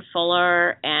Brian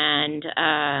Fuller and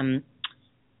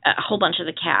a whole bunch of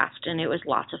the cast, and it was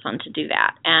lots of fun to do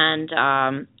that. And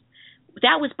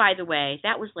that was, by the way,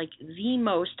 the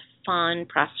most fun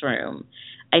press room,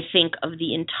 I think, of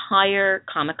the entire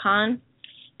Comic-Con,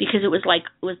 because it was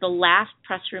the last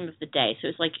press room of the day. So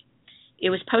it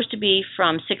was supposed to be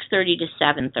from 6:30 to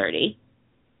 7:30.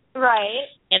 Right.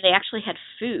 And they actually had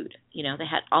food. They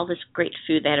had all this great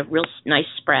food. They had a real nice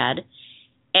spread,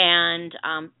 and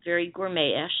very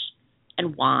gourmet-ish,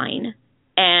 and wine.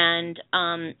 And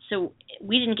so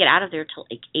we didn't get out of there till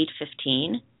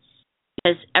 8:15,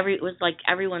 because it was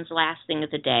everyone's last thing of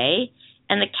the day.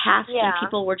 And the cast and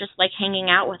people were just hanging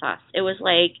out with us. It was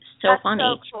so funny.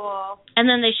 That's so cool. And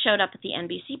then they showed up at the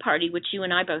NBC party, which you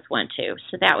and I both went to.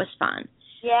 So that was fun.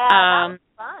 Yeah, that was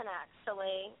fun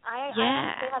actually. I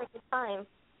had a good time.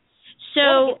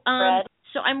 So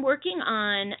I'm working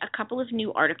on a couple of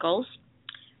new articles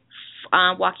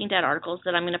Walking Dead articles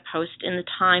that I'm going to post in the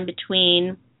time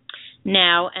between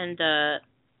now and the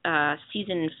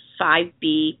season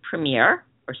 5B premiere,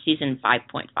 or season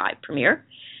 5.5 premiere.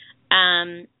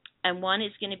 And one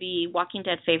is going to be Walking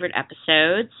Dead favorite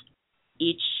episodes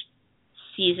each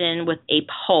season with a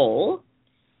poll.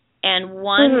 And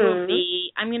one will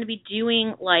be, I'm going to be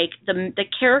doing like the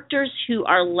characters who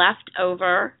are left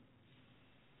over,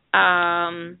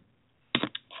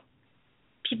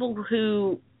 people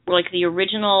who were like the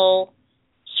original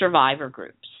survivor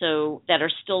group, so that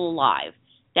are still alive.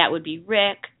 That would be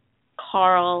Rick,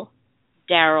 Carl,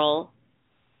 Daryl,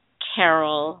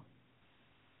 Carol,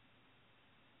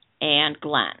 and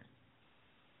Glenn.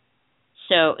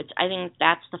 So I think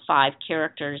that's the 5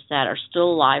 characters that are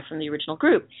still alive from the original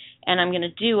group. And I'm going to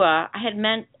do I had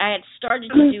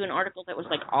started to do an article that was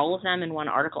like all of them in one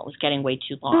article. It was getting way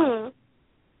too long.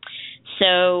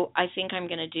 So I think I'm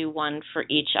going to do one for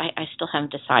each. I still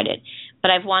haven't decided,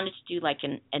 but I've wanted to do like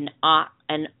an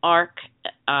arc,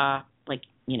 like,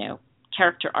 you know,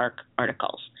 character arc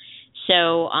articles.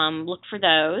 So look for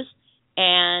those,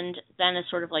 and then a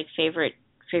sort of like favorite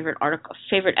article,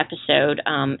 favorite episode,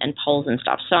 and polls and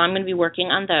stuff. So I'm going to be working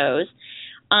on those.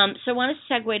 So I want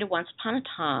to segue to Once Upon a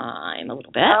Time a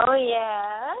little bit. Oh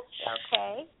yeah,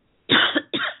 okay.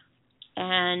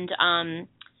 And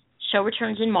show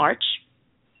returns in March,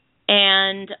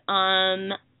 and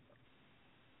I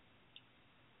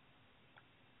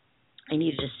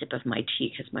needed a sip of my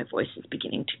tea because my voice is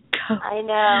beginning to go. I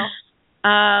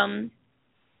know.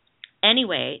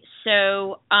 Anyway,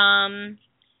 so I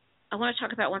want to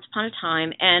talk about Once Upon a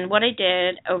Time, and what I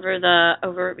did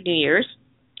over New Year's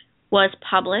was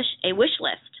publish a wish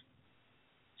list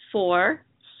for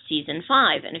season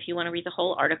 5. And if you want to read the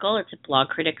whole article, it's at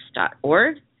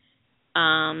blogcritics.org.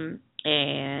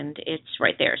 And it's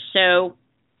right there. So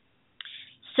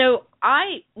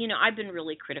I've been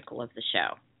really critical of the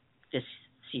show this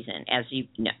season, as you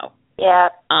know. Yeah.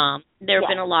 There have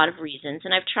been a lot of reasons,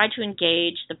 and I've tried to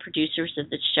engage the producers of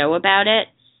the show about it,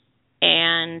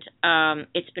 and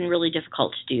it's been really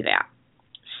difficult to do that.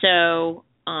 So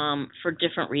for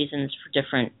different reasons, for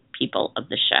different people of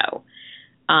the show.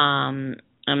 I'm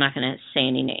not going to say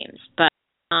any names, but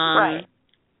right.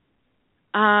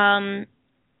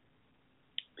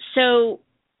 So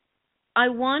I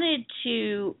wanted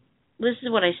to, this is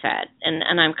what I said,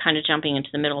 and I'm kind of jumping into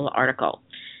the middle of the article.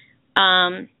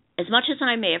 As much as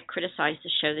I may have criticized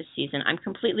the show this season, I'm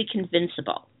completely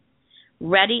convincible,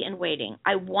 ready and waiting.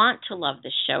 I want to love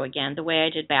this show again the way I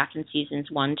did back in seasons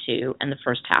 1, 2, and the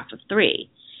first half of 3.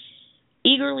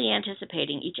 Eagerly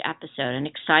anticipating each episode and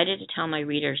excited to tell my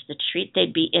readers the treat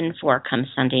they'd be in for come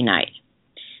Sunday night.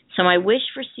 So my wish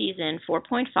for season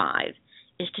 4.5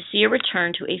 is to see a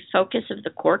return to a focus of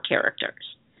the core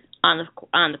characters, on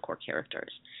the core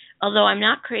characters. Although I'm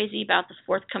not crazy about the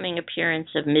forthcoming appearance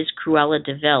of Ms. Cruella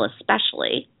de Vil,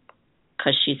 especially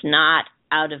because she's not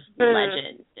out of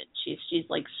legend. She's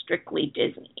like strictly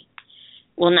Disney.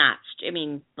 Well,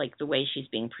 like the way she's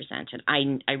being presented.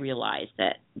 I realize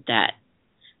that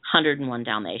 101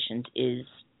 Dalmatians is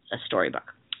a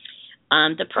storybook.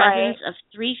 The presence of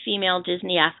 3 female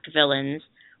Disney-esque villains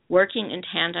working in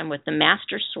tandem with the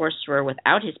master sorcerer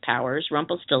without his powers,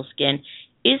 Rumpelstiltskin,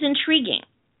 is intriguing.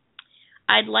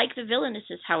 I'd like the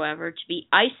villainesses, however, to be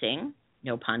icing,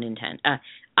 no pun intended,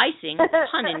 icing,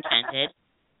 pun intended,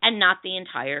 and not the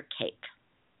entire cake.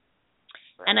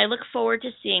 And I look forward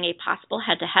to seeing a possible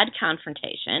head-to-head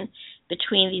confrontation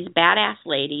between these badass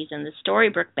ladies and the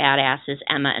Storybrooke badasses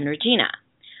Emma and Regina.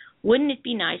 Wouldn't it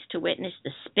be nice to witness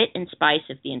the spit and spice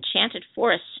of the Enchanted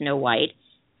Forest Snow White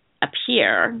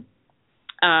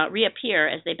reappear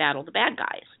as they battle the bad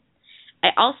guys? I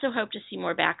also hope to see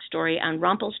more backstory on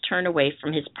Rumpel's turn away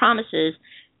from his promises,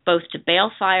 both to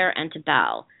Balefire and to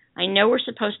Belle. I know we're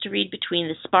supposed to read between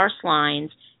the sparse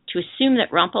lines to assume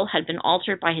that Rumpel had been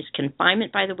altered by his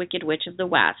confinement by the Wicked Witch of the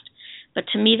West, but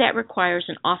to me that requires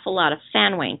an awful lot of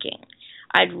fan-wanking.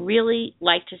 I'd really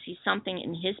like to see something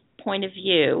in his point of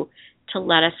view to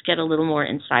let us get a little more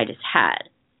inside his head.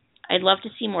 I'd love to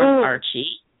see more of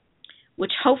Archie,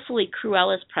 which hopefully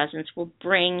Cruella's presence will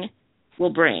bring.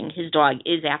 His dog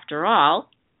is, after all,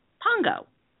 Pongo.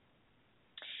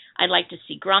 I'd like to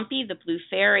see Grumpy, the Blue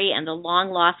Fairy, and the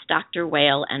long-lost Dr.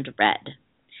 Whale and Red.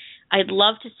 I'd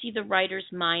love to see the writer's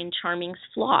mind Charming's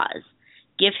flaws,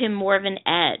 give him more of an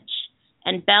edge,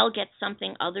 and Belle get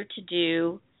something other to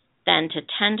do than to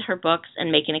tend her books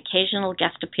and make an occasional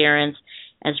guest appearance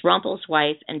as Rumpel's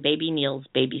wife and Baby Neil's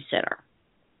babysitter.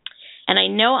 And I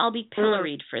know I'll be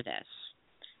pilloried for this,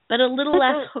 but a little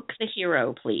less Hook the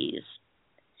hero, please.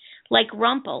 Like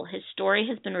Rumpel, his story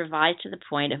has been revised to the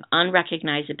point of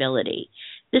unrecognizability.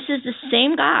 This is the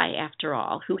same guy, after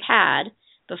all, who had,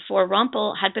 before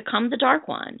Rumpel had become the Dark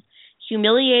One,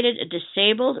 humiliated a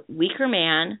disabled, weaker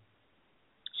man,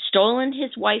 stolen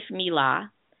his wife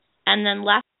Mila, and then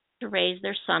left to raise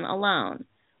their son alone.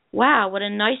 Wow, what a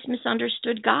nice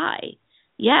misunderstood guy.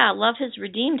 Yeah, love has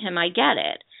redeemed him, I get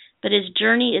it, but his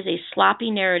journey is a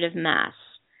sloppy narrative mess.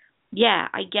 Yeah,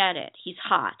 I get it. He's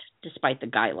hot, despite the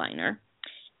guyliner,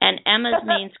 and Emma's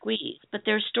main squeeze, but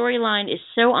their storyline is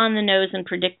so on the nose and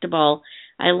predictable,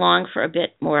 I long for a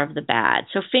bit more of the bad.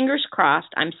 So fingers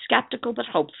crossed, I'm skeptical but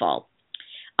hopeful.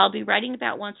 I'll be writing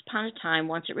about Once Upon a Time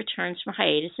once it returns from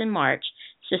hiatus in March,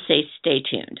 so stay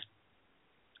tuned.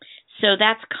 So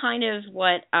that's kind of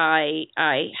what I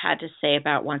had to say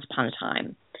about Once Upon a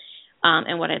Time,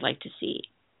 and what I'd like to see.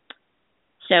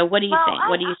 So what do you think?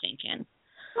 What are you thinking?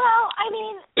 Well, I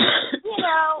mean,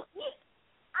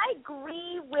 I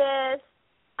agree with,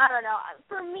 I don't know,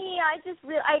 for me, I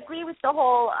agree with the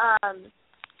whole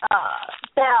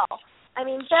Belle. I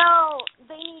mean, Belle,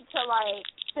 they need to,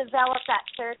 develop that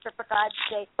character, for God's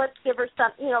sake. Let's give her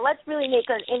some, let's really make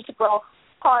her an integral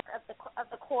part of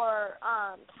the core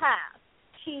cast.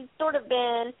 She's sort of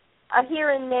been a here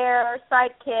and there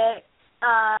sidekick.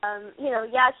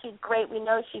 She's great. We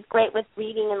know she's great with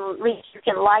reading and research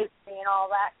and library and all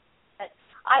that. But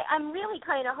I'm really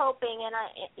kind of hoping, and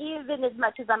even as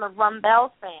much as I'm a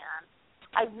Rumpel fan,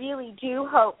 I really do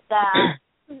hope that,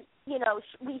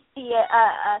 we see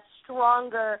a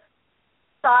stronger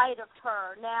side of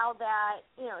her now that,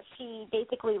 she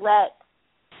basically let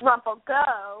Rumpel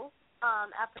go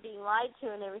after being lied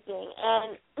to and everything.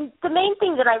 And the main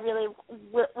thing that I really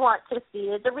want to see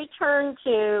is a return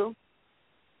to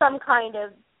some kind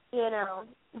of,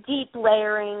 deep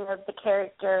layering of the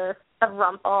character of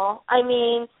Rumpel. I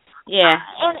mean, yeah.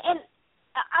 And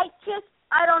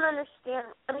I don't understand.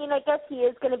 I mean, I guess he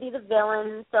is going to be the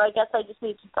villain, so I guess I just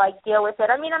need to, deal with it.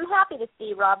 I mean, I'm happy to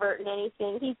see Robert in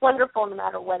anything. He's wonderful no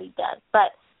matter what he does.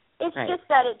 But it's just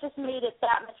that it just made it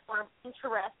that much more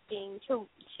interesting to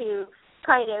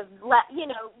kind of let, you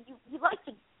like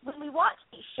to, when we watch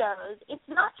these shows, it's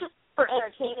not just for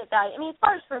entertainment value. I mean, as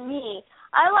far as for me,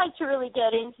 I like to really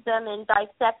get into them and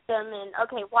dissect them and,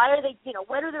 okay, why are they,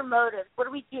 what are their motives? What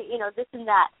do we do, this and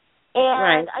that.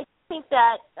 And I think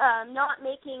that not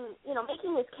making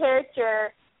his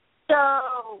character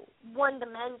so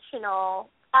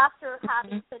one-dimensional after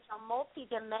having such a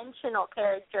multi-dimensional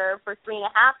character for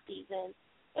 3.5 seasons,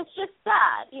 it's just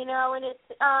sad, and it's,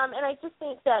 and I just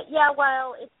think that,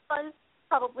 while it's fun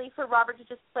probably for Robert to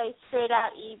just play straight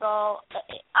out evil,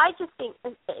 I just think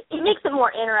it makes it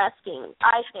more interesting,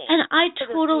 I think. And I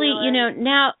totally,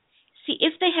 now, see,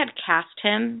 if they had cast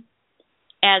him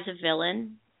as a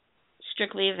villain,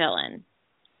 strictly a villain,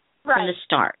 from the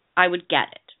start, I would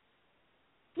get it.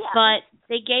 Yeah. But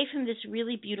they gave him this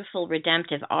really beautiful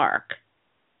redemptive arc.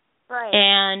 Right.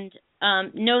 And,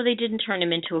 no, they didn't turn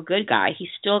him into a good guy. He's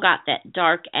still got that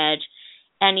dark edge,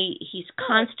 and he's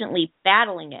constantly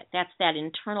battling it. That's that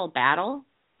internal battle.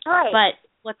 Right. But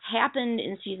what's happened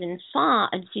in season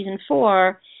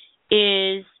 4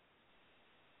 is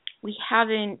we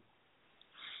haven't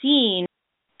seen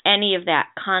any of that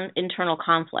internal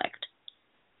conflict.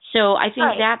 So I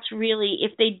think that's really,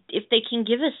 if they can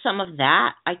give us some of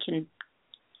that, I can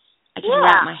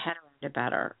wrap my head around it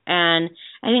better. And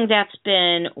I think that's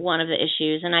been one of the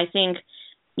issues. And I think,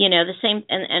 the same,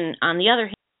 and on the other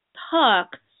hand,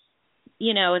 Hook,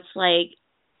 it's like,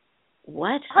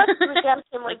 what? Hook's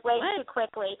redemption was way too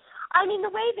quickly. I mean,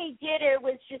 the way they did it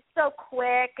was just so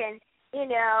quick, and,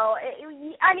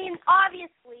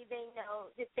 obviously they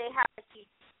know that they have a huge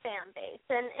fan base,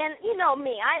 and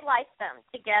me, I like them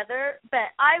together,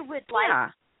 but I would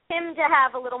like him to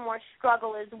have a little more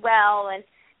struggle as well, and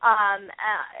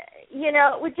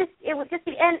it would just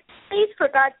be, and please, for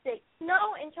God's sake,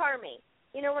 Snow and Charming.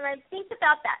 When I think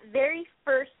about that very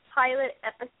first pilot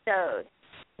episode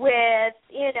with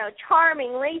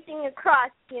Charming racing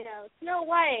across Snow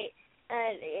White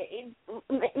and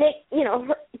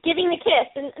giving the kiss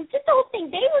and just the whole thing,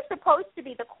 they were supposed to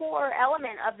be the core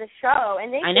element of the show,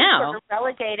 and they sort of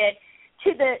relegated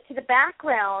to the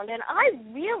background. And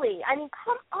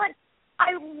come on.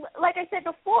 Like I said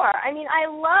before, I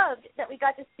loved that we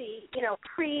got to see,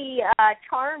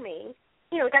 pre-Charming,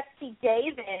 we got to see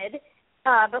David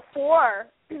before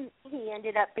he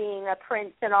ended up being a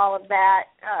prince and all of that,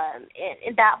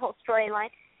 in that whole storyline.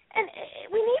 And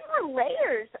we need more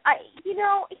layers.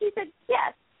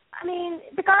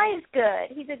 The guy is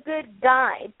good. He's a good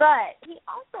guy, but we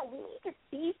need to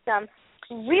see some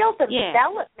real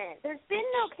development. There's been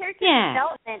no character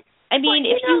development I mean,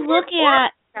 well, if you look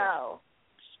at, no.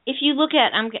 if you look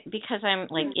at, because I'm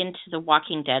like into The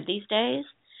Walking Dead these days.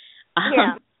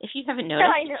 Yeah. If you haven't noticed,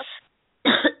 I know.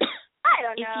 I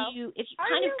don't know. If you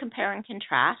kind of compare and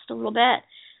contrast a little bit,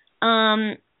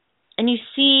 and you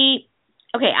see,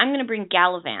 okay, I'm going to bring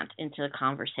Gallivant into the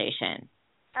conversation.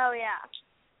 Oh yeah.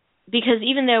 Because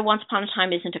even though Once Upon a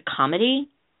Time isn't a comedy,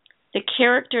 the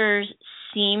characters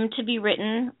seem to be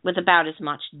written with about as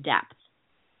much depth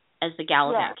as the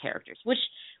Gallivant characters,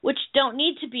 which don't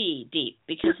need to be deep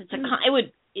because it's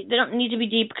they don't need to be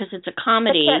deep because it's a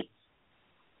comedy.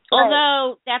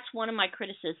 Although that's one of my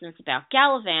criticisms about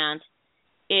Gallivant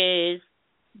is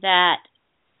that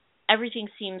everything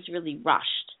seems really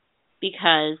rushed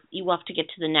because you have to get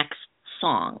to the next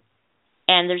song,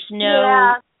 and there's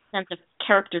no sense of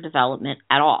character development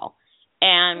at all.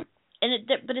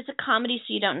 But it's a comedy,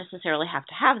 so you don't necessarily have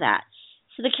to have that.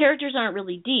 So the characters aren't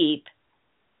really deep.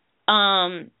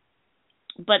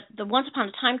 But the Once Upon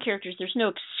a Time characters, there's no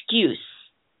excuse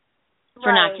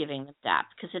for not giving them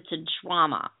depth because it's a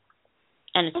drama.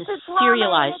 And it's a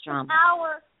serialized drama.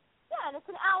 And it's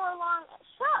an hour-long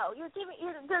show.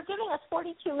 They're giving us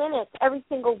 42 minutes every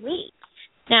single week.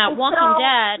 Now,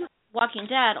 Walking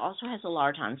Dead also has a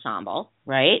large ensemble,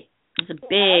 right? It's a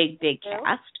big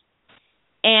cast.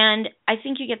 And I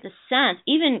think you get the sense,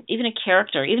 even a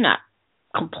character, even a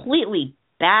completely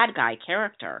bad guy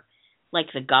character, like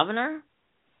the governor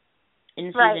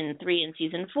in season 3 and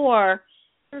season 4,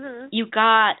 you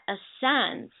got a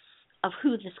sense of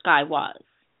who this guy was.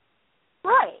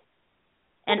 Right.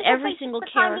 And every single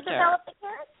character. Time to develop the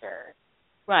character.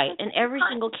 Right. And every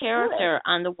single character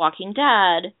on The Walking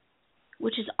Dead,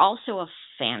 which is also a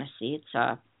fantasy, it's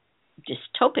a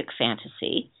dystopic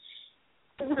fantasy,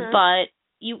 but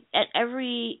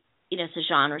it's a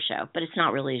genre show, but it's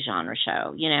not really a genre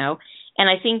show, And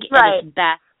I think at its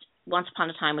best, Once Upon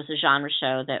a Time was a genre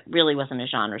show that really wasn't a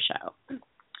genre show.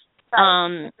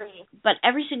 But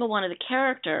every single one of the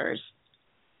characters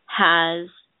has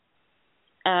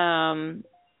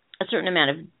a certain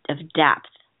amount of depth,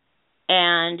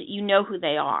 and you know who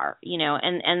they are,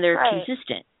 and they're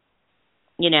consistent.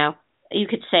 You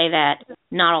could say that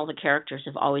not all the characters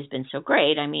have always been so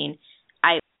great. I mean,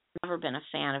 I've never been a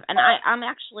fan of, and I'm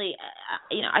actually,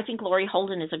 I think Laurie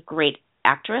Holden is a great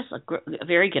actress, a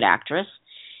very good actress,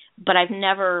 but I've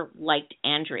never liked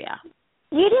Andrea.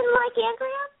 You didn't like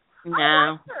Andrea?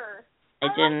 No, I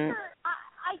didn't.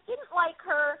 I didn't like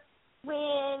her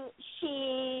when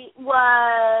she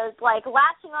was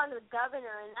latching on to the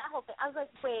governor and that whole thing. I was like,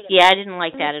 wait a minute. Yeah, I didn't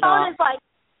like that at all. And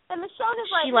Michonne is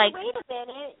like, wait a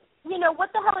minute. What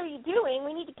the hell are you doing?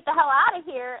 We need to get the hell out of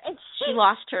here. And she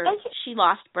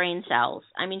lost brain cells.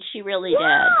 I mean, she really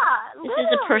did. This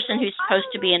is a person who's supposed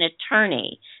to be an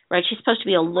attorney, right? She's supposed to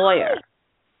be a lawyer.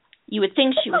 You would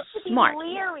think she was smart.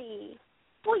 Leery.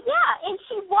 Well, yeah, and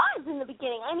she was in the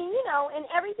beginning. I mean, and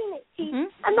everything that she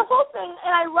and the whole thing.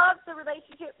 And I loved the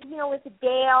relationship, with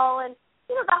Dale, and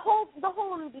the whole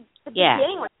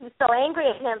beginning when she was so angry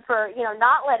at him for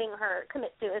not letting her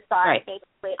commit suicide. Right.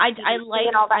 Basically,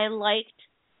 I liked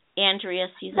Andrea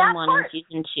season 1 and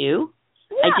season 2.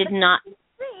 Yeah, I did not.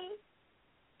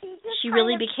 She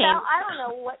really became. I don't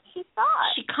know what she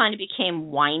thought. She kind of became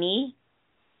whiny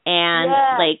and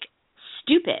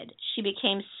stupid. She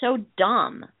became so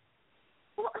dumb.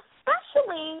 Well,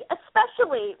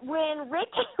 especially when Rick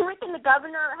and the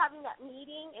governor are having that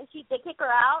meeting, and they kick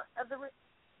her out of the room.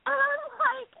 And I'm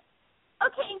like,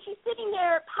 okay, and she's sitting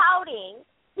there pouting.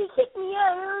 They kicked me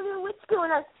out. I don't know what's going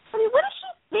on. I mean, what is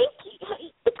she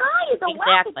thinking? The guy is a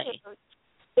wackadoo.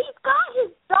 He's got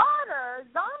his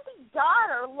zombie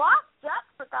daughter, locked up,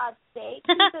 for God's sake.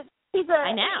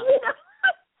 I know.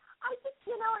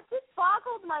 It just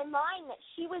boggled my mind that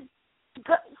she was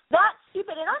that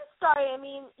stupid. And I'm sorry, I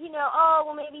mean,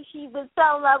 maybe she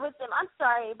fell in love with him. I'm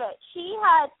sorry, but she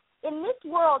had, in this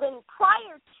world, and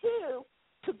prior to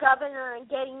governor and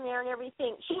getting there and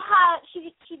everything, she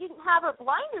didn't have her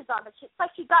blinders on, but it's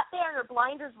like she got there and her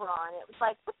blinders were on. It was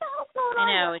like, what the hell's going on?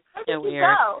 I know, it's so weird.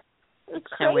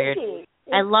 It's so crazy.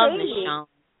 Weird. I love Michonne.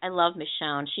 I love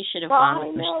Michonne. She should have gone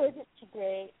with Michonne. Isn't she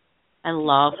great? I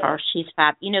love her. She's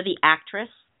fab. The actress,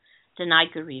 Danai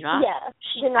Gurira. Yeah,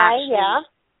 Danai.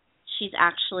 She's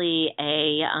actually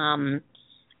a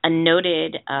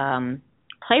noted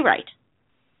playwright.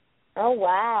 Oh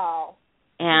wow!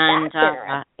 And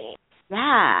that's interesting.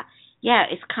 Yeah,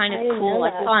 it's kind of cool.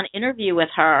 I saw an interview with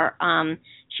her.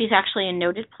 She's actually a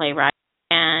noted playwright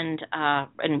and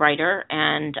writer,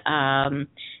 and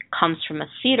comes from a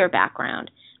theater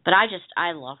background. But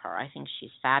I love her. I think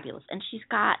she's fabulous, and she's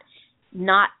got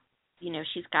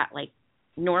she's got like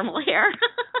normal hair.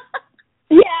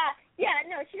 Yeah, Yeah,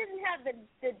 no, she doesn't have the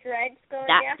dreads going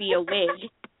That'd be a wig.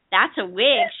 That's a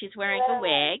wig. She's wearing a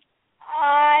wig.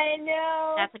 I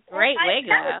know. That's a great wig,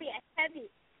 though. That would be a heavy.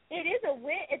 It is a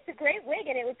wig. It's a great wig,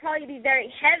 and it would probably be very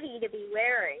heavy to be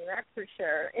wearing. That's for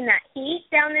sure. In that heat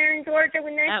down there in Georgia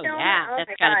when they're filming. Yeah, oh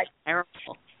that's gotta be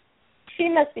terrible. She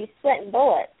must be sweating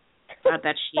bullets. I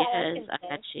bet she is. I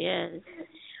bet she is.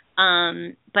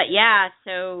 But yeah,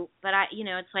 but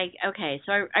it's like, okay,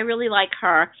 so I really like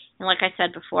her, and like I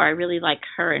said before, I really like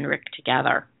her and Rick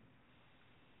together.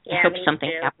 Yeah, I hope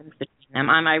something happens between them.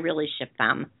 I really ship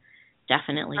them.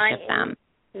 Definitely ship them.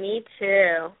 Me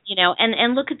too.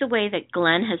 And look at the way that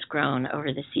Glenn has grown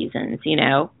over the seasons,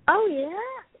 Oh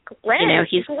yeah. Glenn.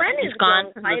 He's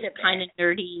gone from this kind of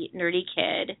nerdy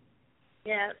kid.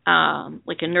 Yeah.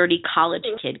 Like a nerdy college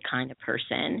kid kind of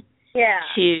person. Yeah.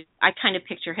 I kind of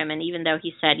picture him, and even though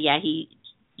he said, yeah, he,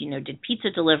 did pizza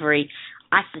delivery,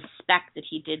 I suspect that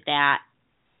he did that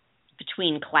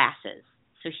between classes.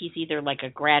 So he's either like a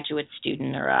graduate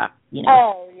student or a,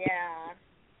 Oh, yeah.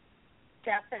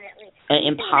 Definitely. An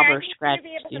impoverished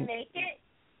graduate student. Do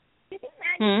you think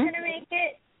Maggie's student. going to make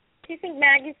it? Do you think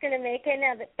Maggie's going to make it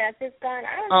now that Beth is gone?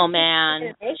 I don't know. Oh,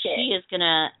 man.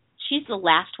 She's the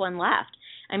last one left.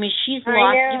 I mean, she's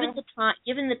lost,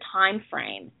 given the time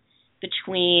frame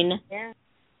between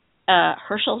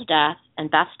Herschel's death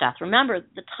and Beth's death. Remember,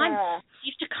 the time,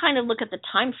 you have to kind of look at the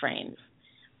time frames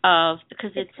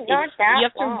because it's not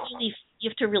that long. You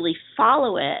have to really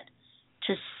follow it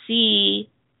to see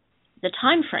the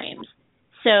time frames.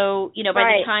 So,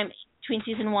 by the time between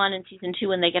season 1 and season 2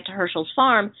 when they get to Herschel's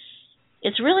farm,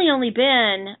 it's really only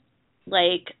been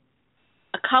like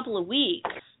a couple of weeks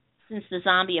since the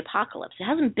zombie apocalypse. It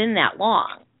hasn't been that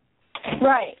long.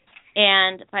 Right.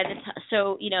 And by the time,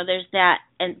 so, there's that,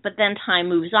 but then time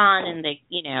moves on and they,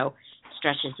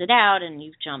 stretches it out and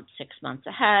you've jumped 6 months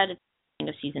ahead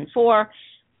of season 4.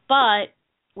 But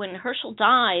when Herschel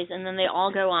dies and then they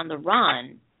all go on the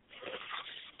run,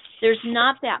 there's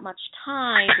not that much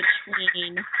time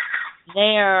between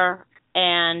there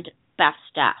and Beth's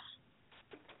death.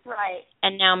 Right.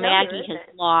 And now Maggie has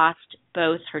lost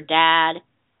both her dad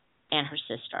and her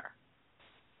sister.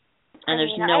 And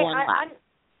there's no one left.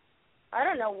 I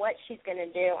don't know what she's going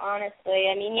to do, honestly.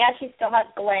 I mean, yeah, she still has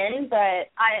Glenn, but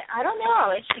I don't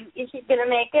know. Is she going to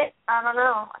make it? I don't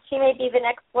know. She may be the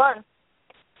next one.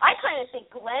 I kind of think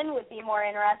Glenn would be more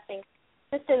interesting,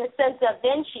 just in the sense of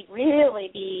then she'd really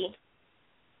be,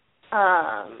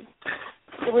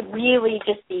 it would really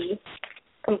just be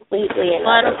completely in.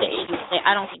 Well,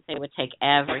 I don't think they would take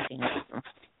everything away from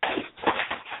her.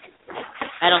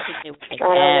 I don't think they would take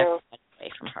everything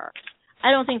away from her. I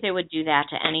don't think they would do that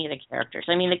to any of the characters.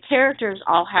 I mean, the characters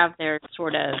all have their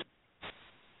sort of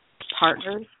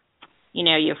partners. You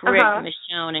have Rick,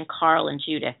 Michonne, and Carl and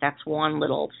Judith. That's one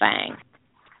little thing.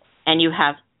 And you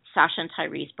have Sasha and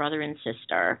Tyrese, brother and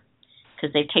sister,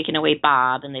 because they've taken away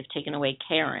Bob and they've taken away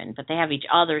Karen, but they have each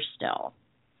other still.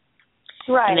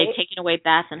 Right. And they've taken away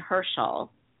Beth and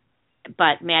Herschel,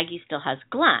 but Maggie still has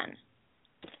Glenn.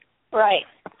 Right.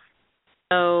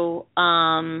 So,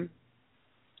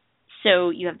 so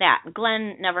you have that.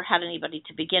 Glenn never had anybody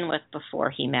to begin with before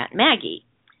he met Maggie.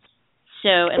 So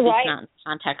at least not in the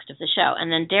context of the show.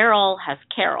 And then Daryl has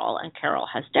Carol, and Carol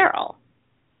has Daryl.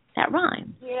 That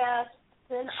rhymes. Yes.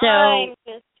 And so, I'm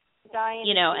just dying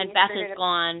and Beth is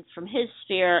gone from his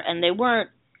sphere, and they weren't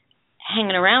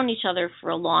hanging around each other for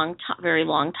a very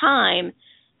long time.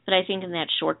 But I think in that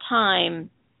short time,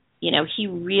 she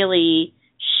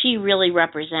really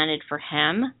represented for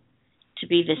him to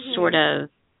be this sort of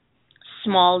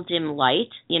small, dim light.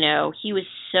 He was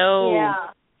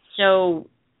so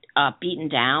beaten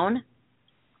down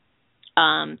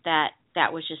that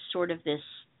was just sort of this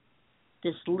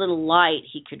little light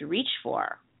he could reach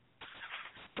for.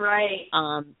 Right.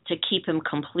 To keep him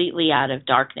completely out of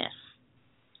darkness.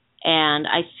 And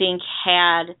I think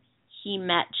had he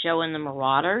met Joe and the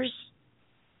Marauders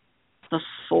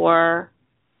before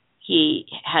he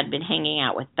had been hanging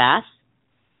out with Beth,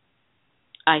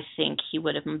 I think he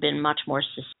would have been much more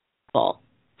susceptible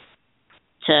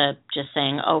to just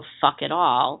saying, oh, fuck it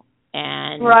all.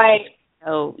 And,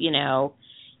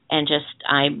 and just,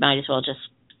 I might as well just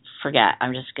forget.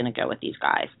 I'm just going to go with these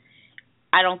guys.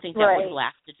 I don't think that would have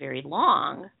lasted very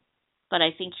long, but I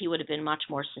think he would have been much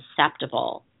more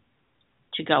susceptible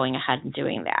to going ahead and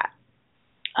doing that.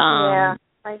 I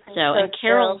think so. And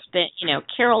Carol's been,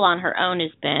 Carol on her own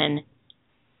has been,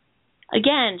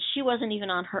 again, she wasn't even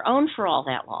on her own for all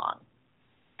that long.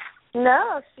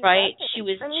 No, she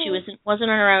wasn't on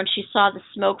her own. She saw the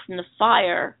smoke from the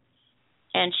fire,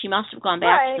 and she must have gone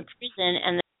back to the prison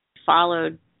and then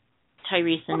followed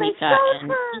Tyrese and Mika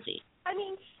and Susie. I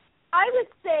mean, I would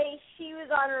say she was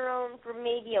on her own for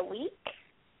maybe a week.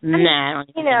 Nah, I don't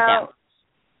even think that.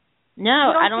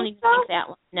 No, I don't even think that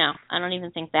long. No, I don't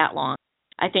even think that long.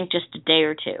 I think just a day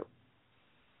or two.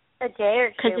 A day or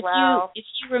two, because if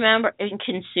you remember in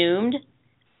Consumed,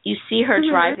 you see her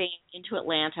driving into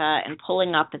Atlanta and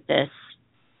pulling up at this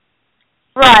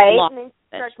law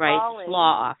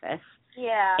office.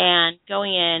 Yeah. And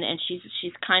going in, and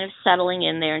she's kind of settling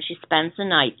in there, and she spends the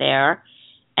night there,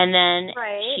 and then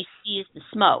she sees the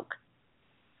smoke,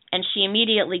 and she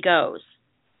immediately goes.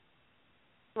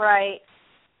 Right.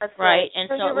 That's right. And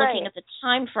so looking at the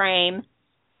time frame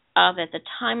of it, the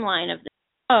timeline of the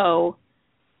show,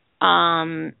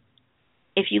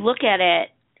 if you look at it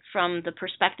from the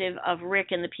perspective of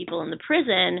Rick and the people in the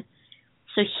prison,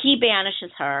 so he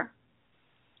banishes her,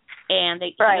 and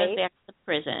he goes back to the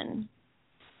prison,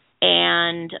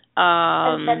 and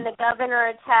then the governor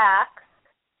attacks.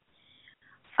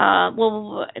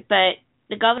 But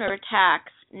the governor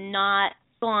attacks not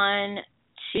on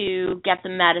to get the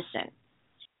medicine.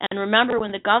 And remember,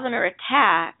 when the governor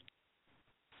attacked,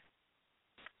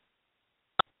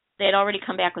 they had already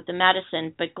come back with the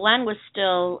medicine, but Glenn was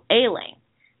still ailing.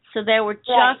 So they were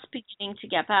just beginning to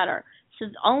get better. So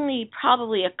only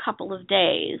probably a couple of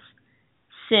days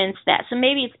since that. So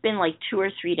maybe it's been like 2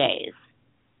 or 3 days.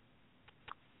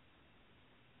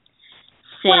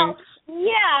 Since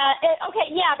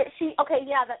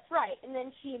that's right. And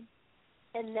then she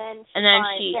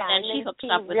hooks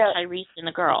up with Tyrese and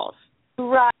the girls.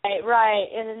 Right.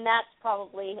 And then that's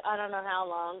probably, I don't know how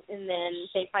long, and then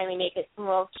they finally make it,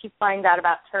 she finds out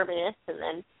about Terminus and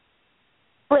then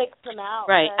breaks them out.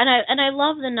 Right. And I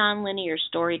love the nonlinear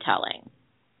storytelling.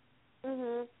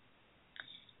 Mhm.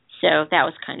 So that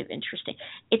was kind of interesting.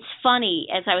 It's funny,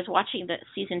 as I was watching the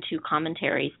season 2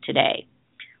 commentaries today,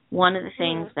 one of the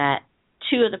things that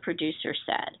 2 of the producers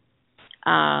said,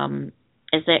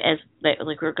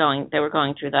 they were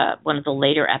going through one of the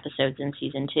later episodes in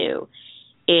season 2,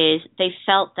 is they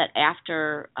felt that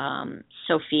after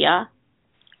Sophia,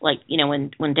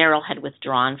 when Daryl had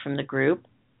withdrawn from the group,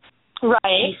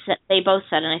 they both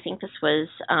said, and I think this was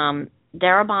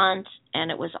Darabont,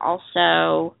 and it was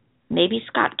also maybe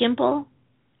Scott Gimple,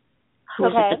 who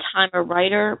was at the time a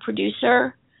writer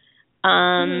producer,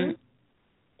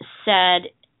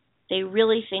 said they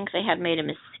really think they had made a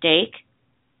mistake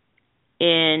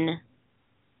in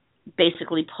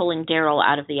basically pulling Daryl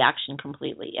out of the action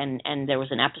completely. And there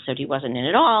was an episode he wasn't in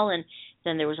at all, and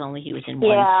then there was only he was in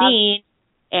one scene.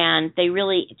 And they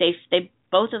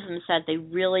both of them said they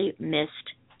really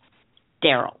missed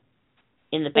Daryl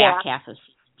in the back half of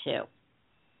season 2.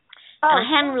 And I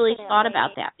hadn't really thought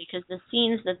about that, because the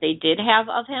scenes that they did have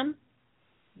of him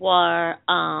were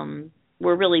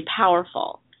really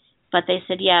powerful. But they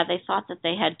said, they thought that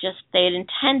they had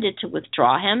intended to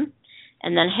withdraw him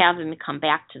and then have him come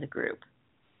back to the group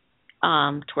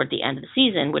toward the end of the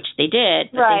season, which they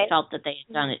did, but they felt that they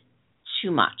had done it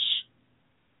too much.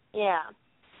 Yeah.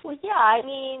 Well, I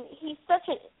mean, he's such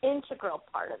an integral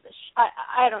part of the show.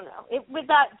 I don't know.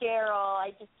 Without Daryl,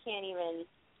 I just can't even,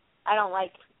 I don't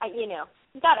like, you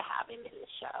got to have him in the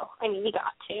show. I mean, you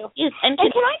got to. Yes, and can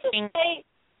I just say?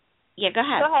 Yeah, go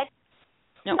ahead. Go ahead.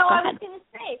 No, go ahead. I was going to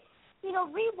say,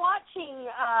 rewatching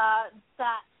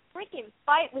that freaking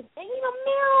fight with,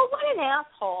 Meryl, what an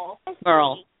asshole.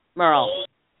 Merle. Merle,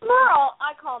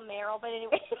 I call him Meryl, but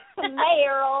anyway,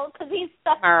 Meryl, because he's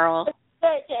such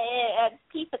a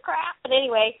piece of crap. But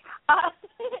anyway,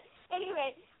 he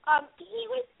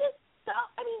was just so,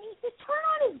 the turn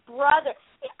on his brother.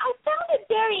 I found it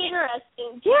very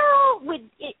interesting. Daryl was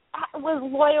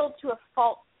loyal to a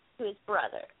fault to his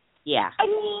brother. Yeah. I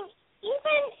mean,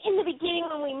 even in the beginning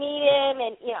when we meet him,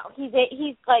 and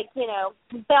he's like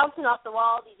bouncing off the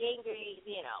walls, he's angry,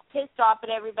 pissed off at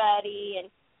everybody,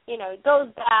 and he goes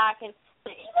back, and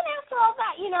but even after all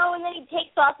that, and then he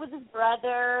takes off with his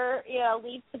brother,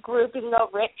 leaves the group, even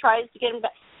though Rick tries to get him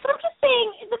back. But I'm just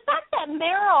saying, the fact that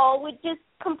Meryl would just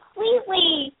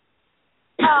completely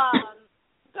go,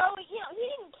 he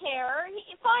didn't care.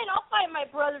 Fine, I'll fight my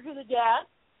brother to the death.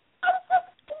 I was like,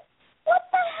 what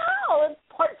the hell? And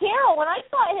poor Daryl, when I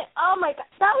saw him, oh my God,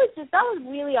 that was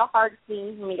really a hard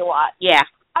scene for me to watch. Yeah,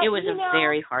 it was a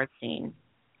very hard scene.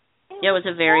 It was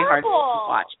a very hard scene to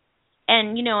watch.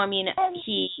 And, he's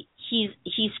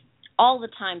all the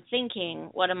time thinking,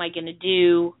 what am I going to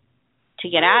do to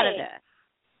get out of this?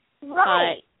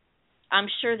 Right. But I'm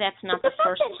sure that's not the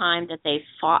first time that they've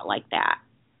fought like that.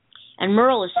 And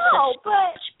Merle is such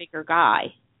a bigger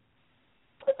guy.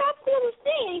 But that's the other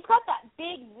thing. He's got that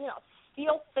big,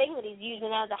 steel thing that he's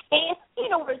using as a hand,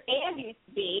 where his hand used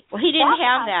to be. Well, he didn't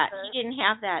have that. He didn't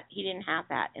have that. He didn't have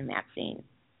that in that scene.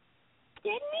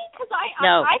 Didn't he? Because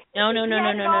No.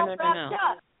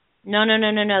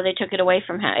 No. They took it away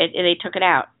from him. They took it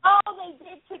out. Oh,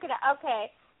 they took it out.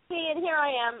 Okay. See, and here I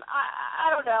am. I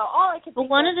don't know. All I could. But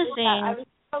one of the things. I was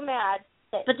so mad.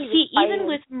 But see, even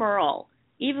with Merle,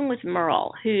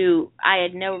 who I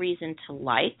had no reason to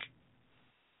like,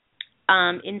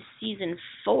 in season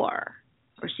 3,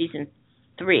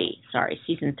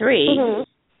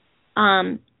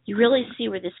 you really see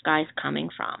where this guy's coming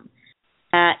from.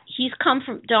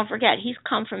 Don't forget, he's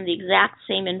come from the exact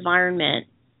same environment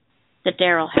that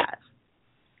Daryl has.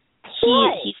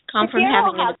 He's come from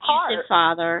having an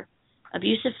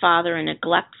abusive father, a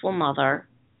neglectful mother,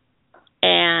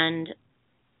 and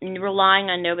relying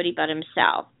on nobody but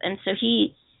himself. And so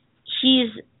he's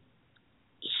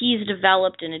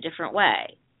developed in a different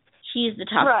way. He's the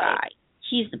tough guy.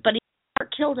 But he never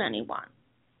killed anyone.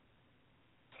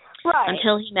 Right.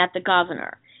 Until he met the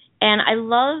governor. And I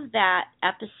love that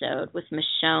episode with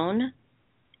Michonne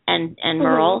and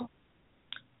Merle,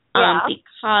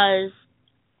 because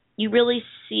you really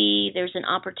see there's an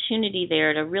opportunity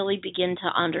there to really begin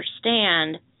to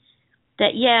understand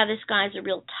that, this guy's a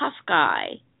real tough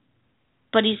guy,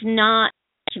 but he's not,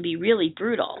 can be really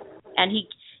brutal. And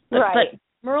but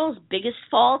Merle's biggest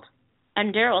fault,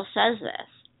 and Daryl says this,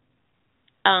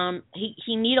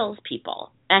 he needles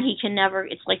people, and he can never,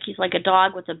 it's like he's like a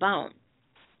dog with a bone.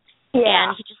 Yeah.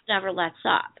 And he just never lets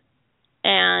up.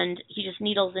 And he just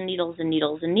needles and needles and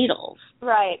needles and needles.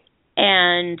 Right.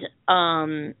 And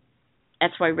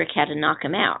that's why Rick had to knock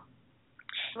him out.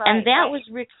 Right, and that was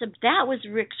Rick's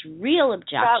real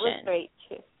objection. That was great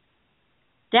too.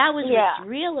 That was Rick's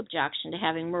real objection to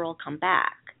having Merle come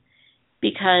back,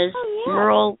 because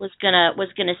Merle was gonna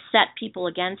set people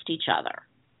against each other.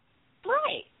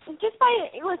 Right. Just by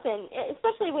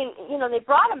especially when they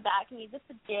brought him back and he's just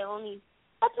a jail, and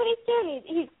that's what he's doing.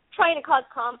 He's trying to cause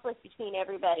conflict between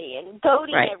everybody and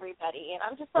goading everybody, and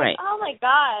I'm just like, oh my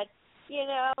God.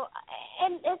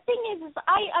 And the thing is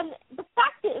the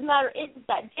fact of the matter is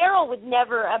that Daryl would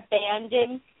never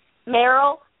abandon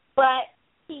Merle, but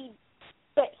it's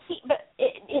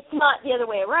not the other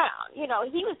way around.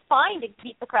 He was fine to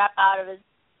beat the crap out of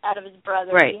his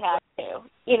brother if he had to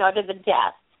the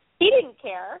death. He didn't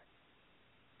care,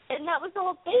 and that was the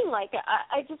whole thing. Like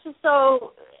I just was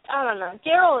so, I don't know.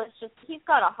 Daryl is just, he's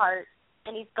got a heart,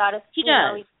 and he's got a. He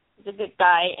does. He's a good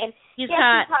guy, and he's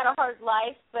had a hard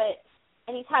life,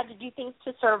 and he's had to do things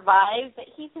to survive, but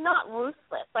he's not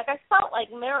ruthless. Like, I felt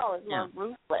like Merle is more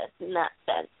ruthless in that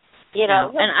sense. He'll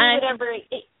do whatever.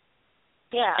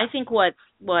 I think what's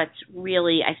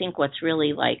really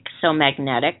like so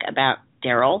magnetic about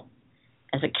Daryl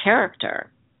as a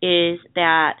character is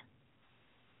that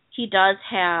he does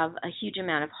have a huge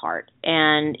amount of heart,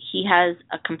 and he has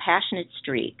a compassionate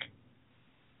streak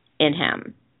in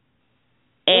him.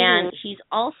 And he's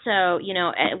also,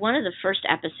 at one of the first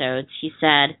episodes, he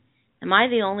said, "Am I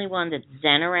the only one that's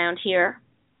zen around here?"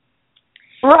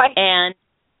 Right. And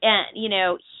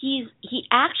he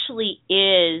actually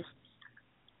is,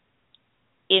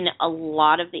 in a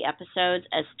lot of the episodes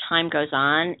as time goes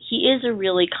on, he is a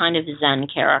really kind of zen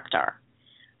character.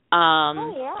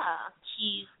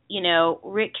 He's,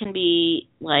 Rick can be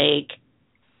like,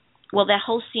 that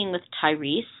whole scene with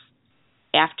Tyrese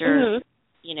after.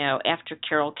 After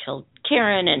Carol killed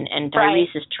Karen and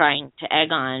Tyrese is trying to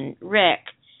egg on Rick.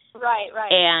 Right.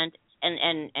 And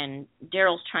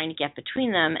Daryl's trying to get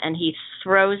between them, and he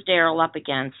throws Daryl up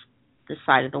against the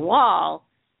side of the wall,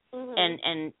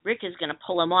 and Rick is going to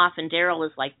pull him off, and Daryl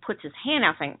is like, puts his hand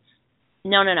out saying,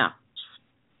 no.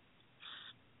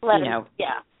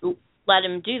 Let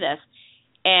him do this.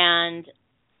 And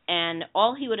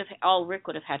all Rick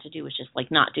would have had to do was just like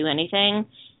not do anything,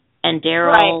 and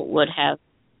Daryl would have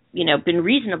been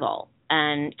reasonable,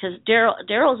 and because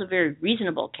Daryl's a very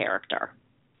reasonable character.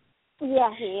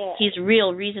 Yeah, he is. He's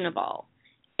real reasonable,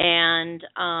 and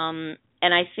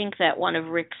I think that one of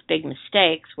Rick's big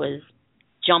mistakes was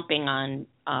jumping on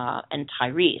and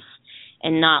Tyrese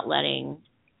and not letting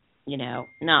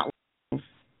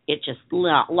it just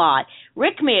lie.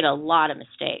 Rick made a lot of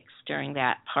mistakes during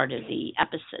that part of the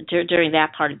episode, during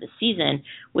that part of the season,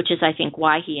 which is I think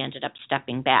why he ended up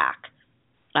stepping back.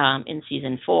 In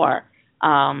season 4,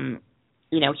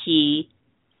 he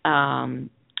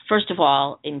first of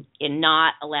all, in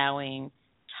not allowing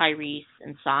Tyrese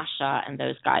and Sasha and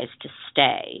those guys to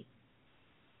stay,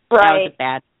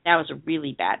 that was a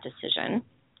really bad decision,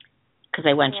 because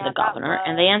they went to the governor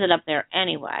and they ended up there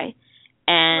anyway,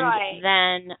 and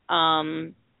then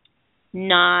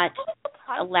not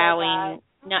allowing,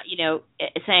 not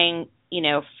saying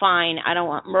fine, I don't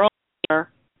want Merle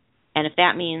and if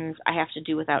that means I have to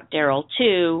do without Daryl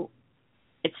too,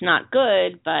 it's not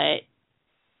good, but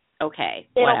okay,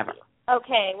 whatever.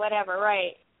 Okay, whatever,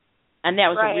 right. And that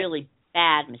was a really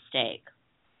bad mistake.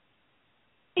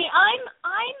 See,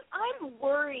 I'm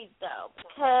worried though,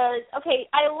 because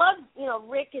I love,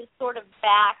 Rick is sort of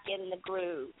back in the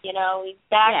groove, he's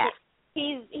back. Yeah.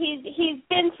 He's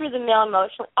been through the mill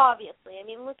emotionally, obviously. I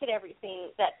mean, look at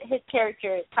everything that his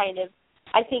character has kind of,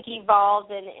 I think,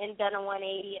 evolved and done a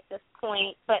 180 at this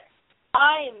point. But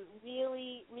I am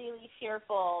really, really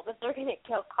fearful that they're going to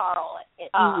kill Carl.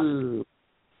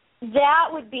 That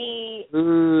would be,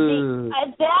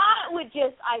 that would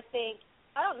just, I think,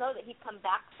 I don't know that he'd come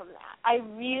back from that. I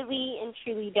really and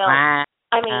truly don't. Wow.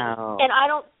 I mean, and I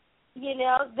don't,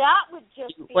 that would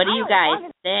just be. What do you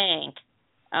guys think?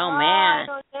 Oh, man. I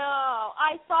don't know.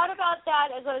 I thought about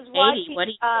that as I was Katie, watching. what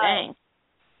do you think?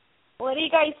 What do you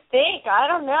guys think? I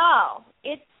don't know.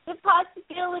 It's a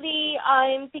possibility.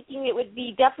 I'm thinking it would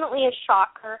be definitely a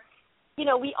shocker.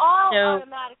 We all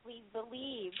automatically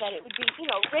believe that it would be,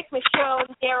 Rick,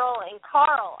 Michonne, Daryl, and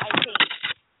Carl, I think.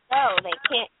 No, they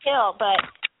can't kill, but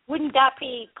wouldn't that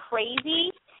be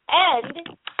crazy?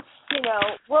 And,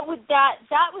 what would that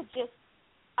would just,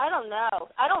 I don't know.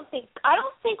 I don't think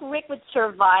Rick would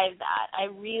survive that. I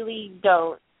really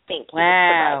don't think he would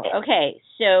survive it. Okay,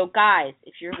 so guys,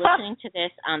 if you're listening to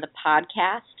this on the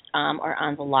podcast or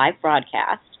on the live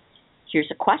broadcast,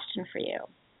 here's a question for you.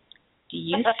 Do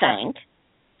you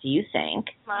think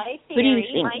my theory, who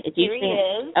do you think?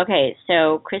 Is okay,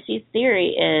 so Chrissy's theory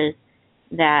is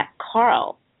that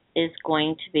Carl is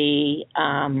going to be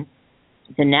the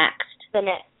next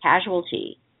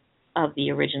casualty of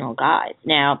the original guys.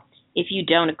 Now, if you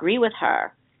don't agree with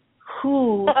her,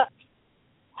 who,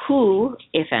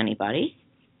 if anybody,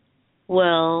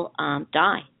 will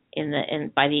die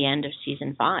by the end of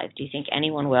season 5? Do you think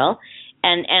anyone will?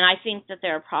 And I think that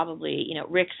there are probably, they're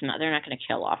not going to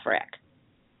kill off Rick.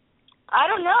 I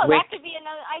don't know. Rick, that could be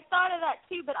another. I thought of that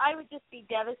too, but I would just be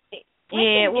devastated.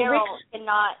 Rick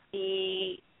cannot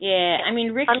be. Yeah, I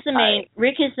mean, Rick is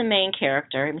the main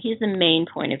character. I mean, he's the main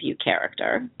point of view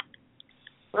character.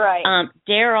 Right.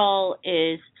 Daryl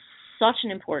is such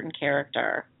an important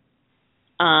character.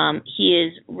 He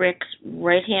is Rick's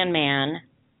right-hand man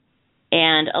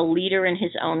and a leader in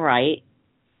his own right,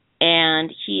 and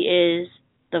he is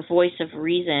the voice of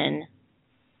reason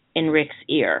in Rick's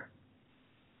ear.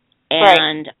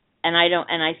 And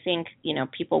I think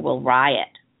people will riot.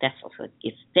 That's also,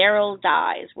 if Daryl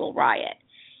dies, we'll riot.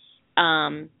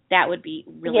 That would be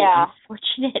really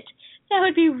unfortunate. That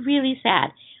would be really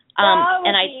sad. That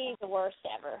would be the worst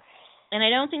ever. And I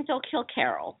don't think they'll kill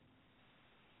Carol.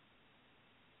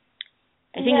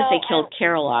 I think if they killed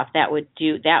Carol off, that would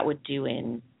do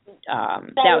in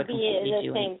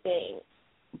same thing.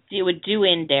 It would do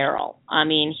in Daryl. I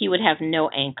mean, he would have no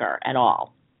anchor at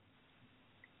all.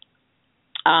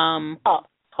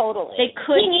 Totally. They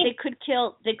could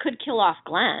kill off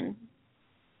Glenn.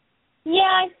 Yeah,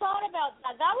 I thought about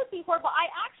that. That would be horrible. I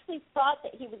actually thought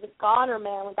that he was a goner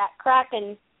man with that crack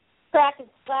and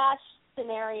slash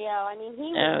scenario. I mean,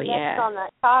 he was next on that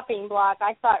chopping block.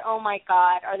 I thought, oh my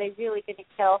God, are they really going to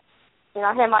kill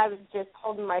him? I was just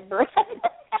holding my breath.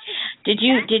 Did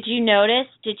you notice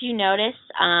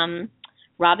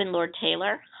Robin Lord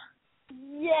Taylor?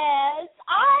 Yes,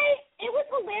 it was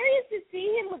hilarious to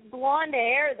see him with blonde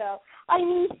hair, though. I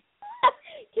mean,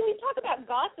 can we talk about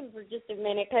Gotham for just a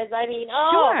minute? Because, I mean,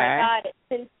 oh, my God, it's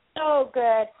been so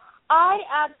good. I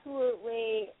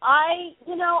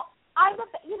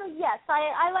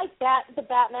like the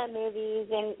Batman movies,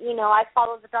 and, I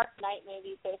follow the Dark Knight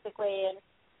movies, basically,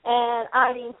 and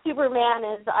I mean, Superman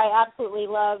I absolutely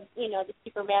love, the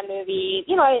Superman movie.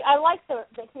 I like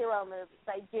the hero movies,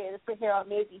 I do, the superhero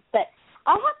movies, but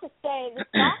I have to say, this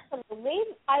Gotham,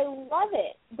 I love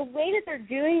it. The way that they're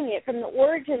doing it from the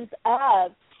origins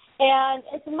of, and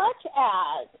as much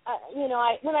as,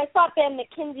 when I thought Ben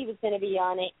McKenzie was going to be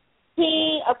on it,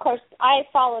 of course, I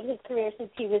followed his career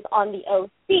since he was on the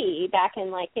OC back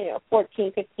in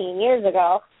 14, 15 years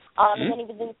ago. And then he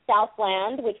was in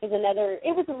Southland, which was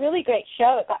it was a really great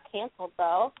show. It got canceled,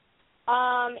 though.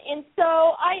 And so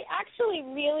I actually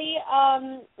really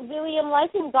am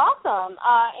liking Gotham.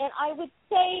 And I would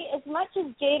say, as much as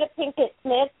Jada Pinkett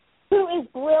Smith, who is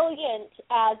brilliant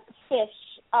as Fish,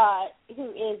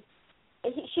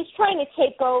 she's trying to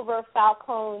take over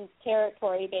Falcone's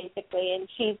territory, basically, and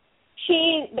she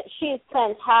is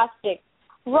fantastic.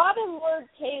 Robin Lord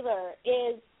Taylor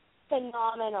is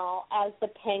phenomenal as the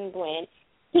Penguin.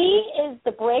 He is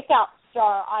the breakout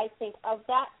star, I think, of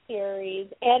that series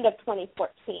and of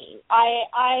 2014.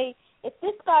 if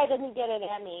this guy doesn't get an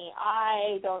Emmy,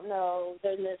 I don't know.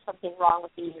 There's something wrong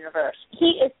with the universe.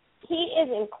 He is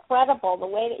incredible, the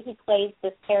way that he plays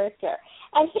this character.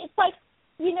 And it's like,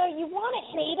 you know, you want to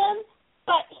hate him,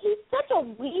 but he's such a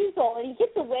weasel, and he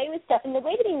gets away with stuff. And the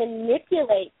way that he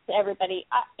manipulates everybody,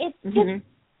 it's just,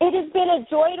 it has been a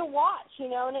joy to watch, you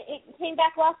know. And it came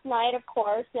back last night, of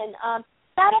course, and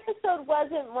that episode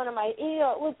wasn't one of my, you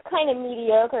know, it was kind of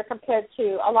mediocre compared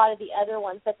to a lot of the other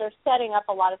ones, but they're setting up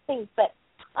a lot of things. But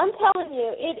I'm telling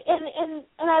you,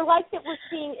 and I like that we're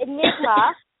seeing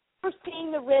Enigma. We're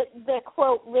seeing the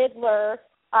quote Riddler,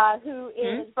 who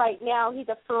is right now, he's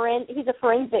a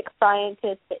forensic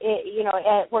scientist, you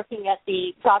know, working at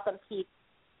the Gotham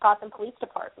Police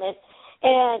Department,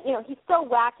 and you know he's so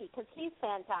wacky because he's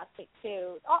fantastic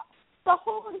too. The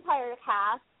whole entire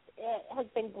cast has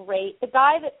been great. The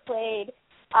guy that played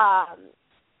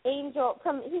Angel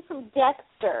he's from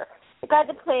Dexter. The guy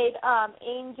that played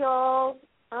Angel,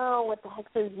 what the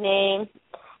heck's his name?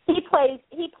 He plays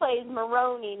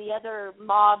Maroni, the other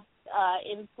mob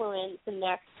influence in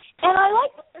there. And I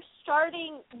like that they're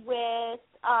starting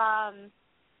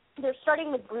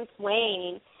with Bruce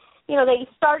Wayne. You know, they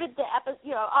started the episode,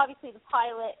 you know, obviously the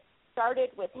pilot started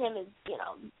with him as, you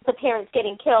know, the parents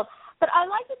getting killed. But I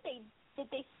like that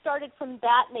they started from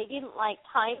that and they didn't like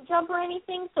time jump or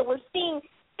anything. So we're seeing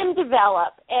him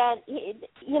develop, and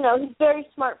he's very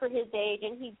smart for his age,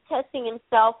 and he's testing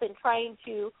himself and trying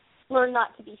to learn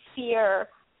not to be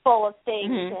fearful of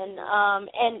things.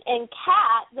 And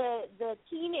Kat, the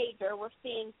teenager, we're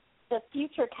seeing the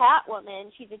future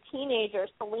Catwoman. She's a teenager,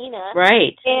 Selena.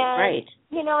 Right.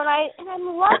 You know, and I'm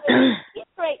loving it. She's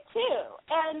great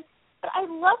too. But I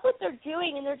love what they're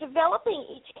doing, and they're developing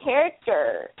each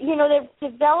character. You know,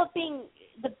 they're developing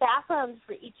the backgrounds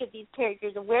for each of these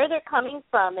characters and where they're coming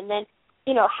from, and then,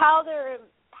 you know,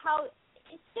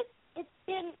 it's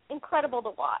been incredible to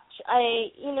watch.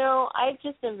 I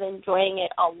just am enjoying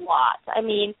it a lot. I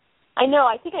mean,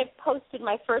 I think I posted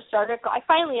my first article. I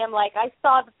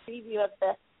saw the preview of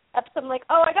the episode. I'm like,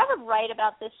 oh, I got to write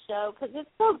about this show because it's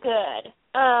so good.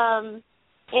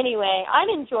 Anyway, I'm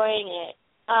enjoying it.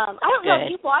 I don't know, have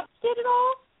you watched it at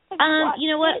all?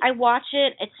 You know what? I watch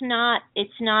it. It's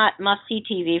not must-see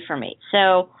TV for me.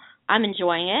 So I'm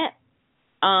enjoying it.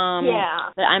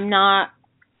 But I'm not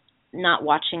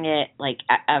watching it like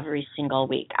every single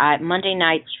week. Monday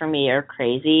nights for me are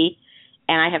crazy,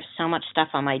 and I have so much stuff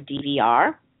on my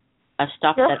DVR of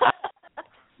stuff that I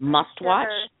must watch.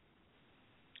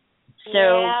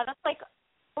 So yeah, that's like,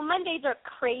 well, Mondays are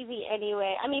crazy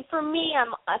anyway. I mean, for me,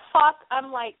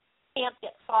 I'm like camped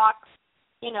at Fox.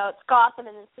 You know, it's Gotham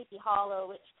and then Sleepy Hollow,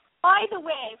 which, by the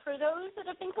way, for those that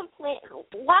have been complaining,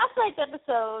 last night's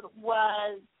episode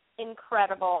was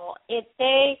incredible.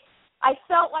 I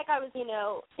felt like I was, you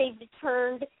know, they've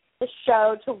returned the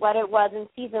show to what it was in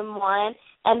season 1,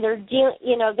 and they're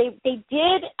they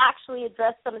did actually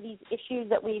address some of these issues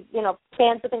that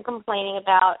fans have been complaining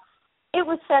about. It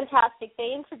was fantastic.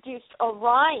 They introduced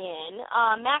Orion.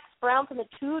 Max Brown from the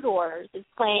Tudors is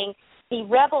playing the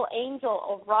rebel angel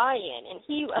Orion, and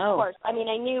he, of course, I mean,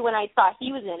 I knew when I saw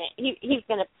he was in it, he's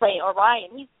going to play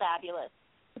Orion. He's fabulous.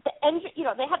 But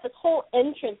they have this whole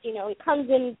entrance. You know, he comes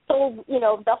in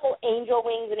the whole angel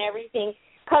wings and everything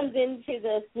comes into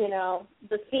this,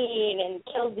 the scene and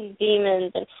kills these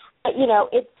demons. And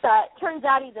it's turns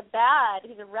out he's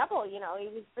a rebel. You know,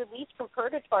 he was released from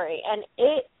purgatory, and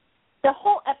the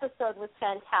whole episode was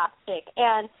fantastic.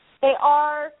 And they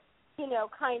are,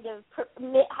 kind of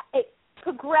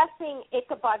progressing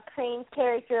Ichabod Crane's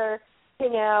character.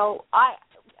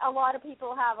 A lot of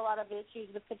people have a lot of issues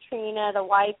with Katrina, the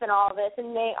wife, and all this,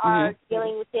 and they are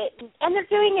dealing with it, and they're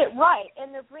doing it right,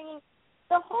 and they're bringing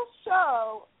the whole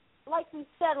show, like we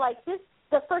said,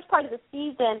 the first part of the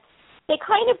season, they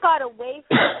kind of got away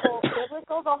from the whole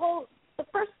biblical, the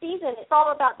first season, it's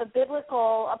all about the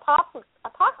biblical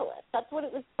apocalypse. That's what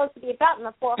it was supposed to be about in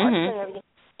the 4 horsemen and everything.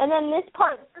 And then the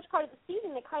first part of the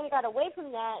season, they kind of got away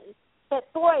from that.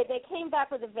 But boy, they came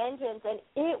back with a vengeance, and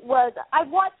I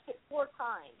watched it 4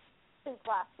 times since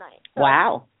last night. So,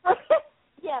 wow.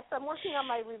 Yes, I'm working on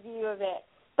my review of it.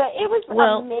 But it was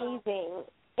amazing.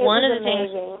 One of the things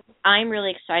I'm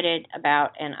really excited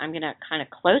about, and I'm going to kind of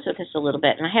close with this a little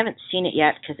bit, and I haven't seen it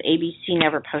yet because ABC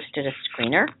never posted a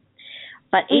screener,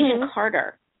 but Agent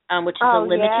Carter, which is a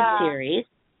limited series.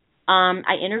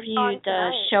 I interviewed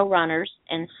the showrunners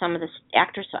and some of the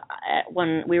actors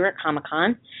when we were at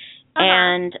Comic-Con,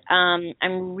 and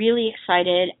I'm really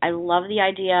excited. I love the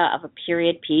idea of a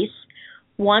period piece.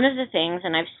 One of the things,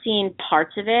 and I've seen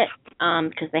parts of it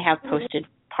because they have posted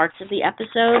parts of the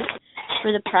episode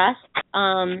for the press,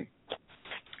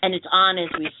 and it's on as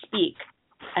we speak.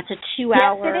 That's a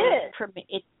 2-hour. Yes, it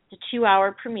is. It's a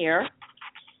 2-hour premiere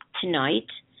tonight.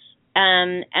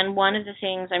 And one of the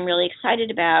things I'm really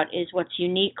excited about is what's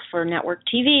unique for network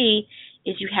TV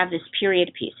is you have this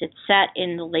period piece. It's set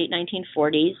in the late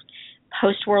 1940s,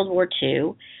 post-World War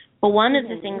II. But one of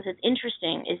the things that's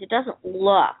interesting is it doesn't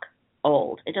look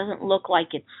old. It doesn't look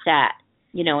like it's set,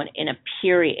 in a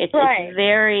period. It's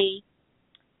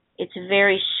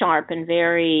very sharp and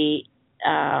very.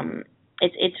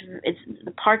 It's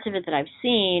the parts of it that I've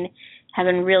seen have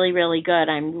been really, really good.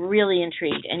 I'm really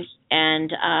intrigued,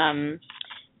 and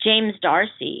James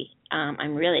D'Arcy,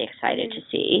 I'm really excited to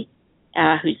see,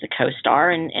 who's the co-star,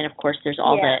 and of course there's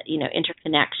all the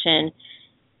interconnection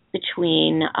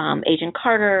between Agent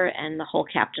Carter and the whole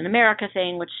Captain America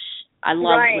thing, which I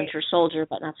love Winter Soldier,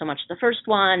 but not so much the first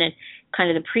one, and kind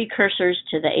of the precursors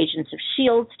to the Agents of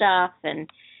S.H.I.E.L.D. stuff, and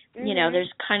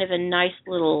there's kind of a nice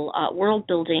little world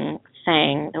building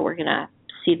thing that we're gonna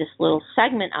see this little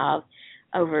segment of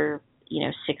over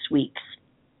 6 weeks.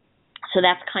 So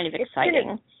that's kind of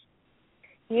exciting.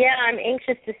 Yeah, I'm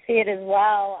anxious to see it as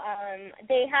well.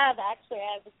 They have actually.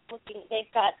 I was looking.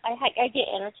 They've got. I get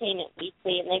Entertainment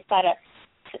Weekly, and they've got a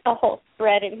whole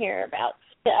thread in here about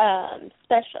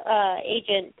special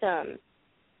agent.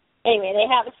 Anyway, they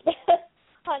have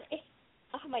on.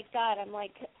 Oh my God, I'm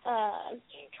like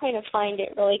trying to find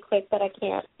it really quick, but I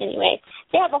can't. Anyway,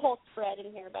 they have a whole thread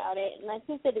in here about it, and I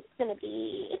think that it's going to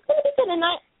be good.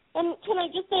 And can I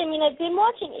just say, I've been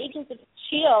watching Agents of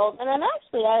S.H.I.E.L.D., and I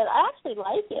actually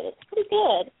like it. It's pretty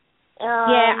good.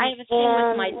 Yeah, I have a thing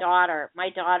with my daughter. My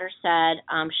daughter said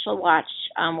she'll watch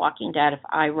Walking Dead if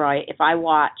I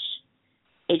watch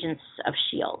Agents of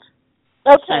S.H.I.E.L.D.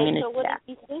 Okay, so what did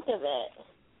you think of it?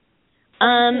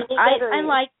 I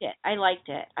liked it.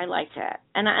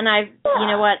 And I've, you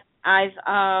know what, I've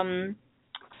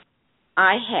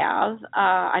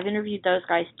interviewed those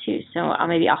guys too, so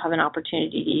maybe I'll have an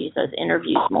opportunity to use those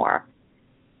interviews more.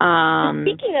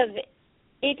 Speaking of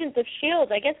Agents of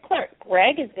S.H.I.E.L.D., I guess Clark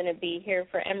Gregg is going to be here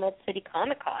for Emerald City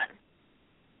Comic-Con.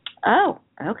 Oh,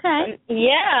 okay.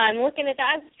 I'm looking at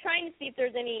that. I was trying to see if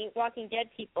there's any Walking Dead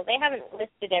people. They haven't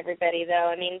listed everybody,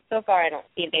 though. So far I don't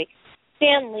see any.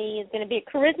 Stan Lee is going to be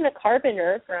Charisma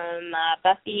Carpenter from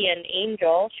Buffy and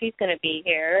Angel. She's going to be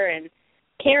here. And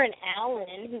Karen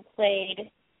Allen, who played,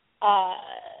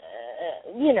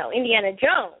 Indiana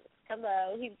Jones.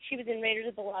 Hello. She was in Raiders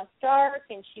of the Lost Ark,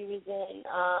 and she was in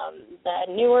the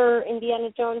newer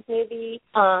Indiana Jones movie,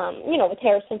 with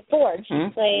Harrison Ford. She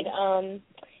played,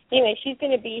 anyway, she's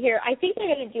going to be here. I think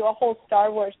they're going to do a whole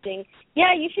Star Wars thing.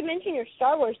 Yeah, you should mention your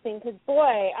Star Wars thing, because,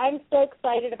 boy, I'm so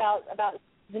excited about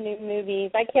the new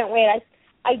movies. I can't wait.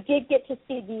 I did get to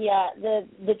see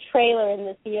the trailer in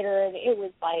the theater, and it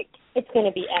was like, it's going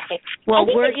to be epic. Well,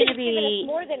 we're going to be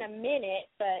more than a minute,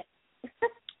 but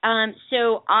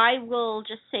so I will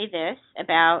just say this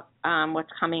about what's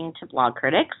coming to Blog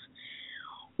Critics.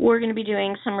 We're going to be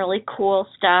doing some really cool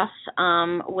stuff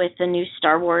with the new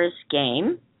Star Wars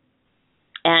game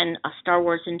and Star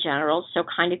Wars in general, so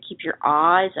kind of keep your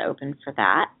eyes open for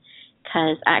that,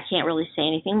 because I can't really say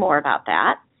anything more about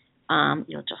that.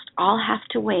 You'll just all have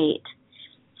to wait.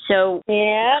 So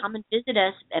come and visit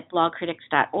us at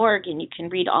blogcritics.org, and you can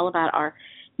read all about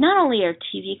not only our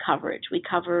TV coverage. We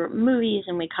cover movies,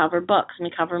 and we cover books, and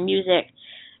we cover music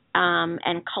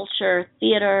and culture,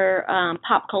 theater,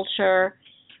 pop culture.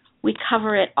 We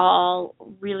cover it all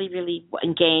really, really,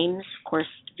 in games, of course,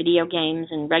 video games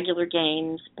and regular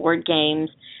games, board games.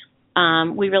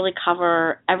 We really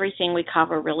cover everything. We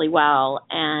cover really well,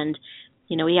 and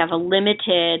we have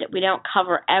we don't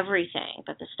cover everything,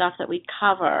 but the stuff that we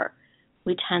cover,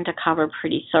 we tend to cover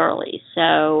pretty thoroughly.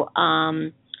 So,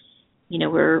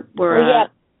 we're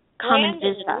come and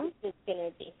visit us. Ruth is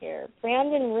going to be here.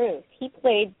 Brandon Ruth, he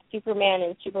played Superman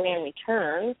in Superman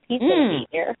Returns. He's going to be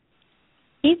here.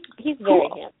 He's very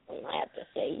handsome, I have to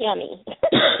say. Yummy.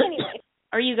 Anyway.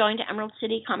 Are you going to Emerald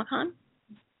City Comic-Con?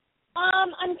 I'm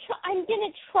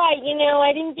gonna try.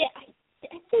 I didn't get.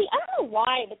 See, I don't know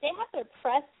why, but they have their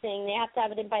press thing. They have to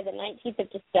have it in by the 19th of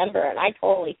December, and I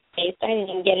totally spaced. I didn't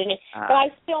even get it in, but I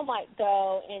still might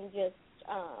go and just.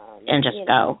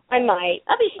 Go. I might.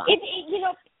 That'd be fun.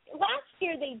 Last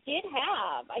year they did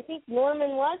have. I think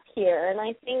Norman was here, and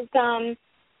I think.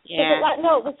 It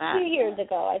was 2 years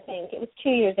ago. I think it was 2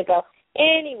 years ago.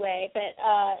 Anyway, but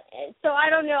so I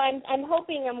don't know. I'm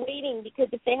hoping, I'm waiting, because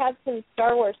if they have some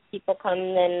Star Wars people come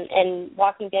and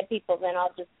Walking Dead people, then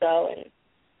I'll just go and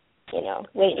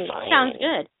wait in line. Sounds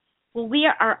good. Well, we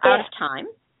are out of time.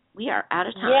 We are out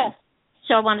of time. Yes.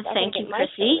 So I want to thank you,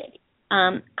 Chrissy,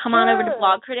 Come on over to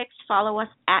Blog Critics. Follow us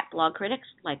at Blog Critics,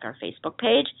 like our Facebook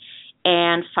page,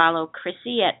 and follow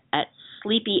Chrissy at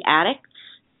Sleepy Addicts,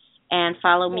 and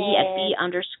follow me at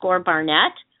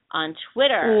B_Barnett on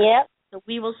Twitter. Yep. So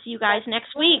we will see you guys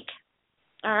next week.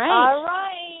 All right. All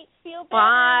right. Feel better.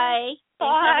 Bye.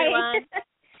 Bye. Thanks, everyone.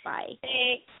 Bye.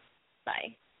 Thanks.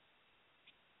 Bye.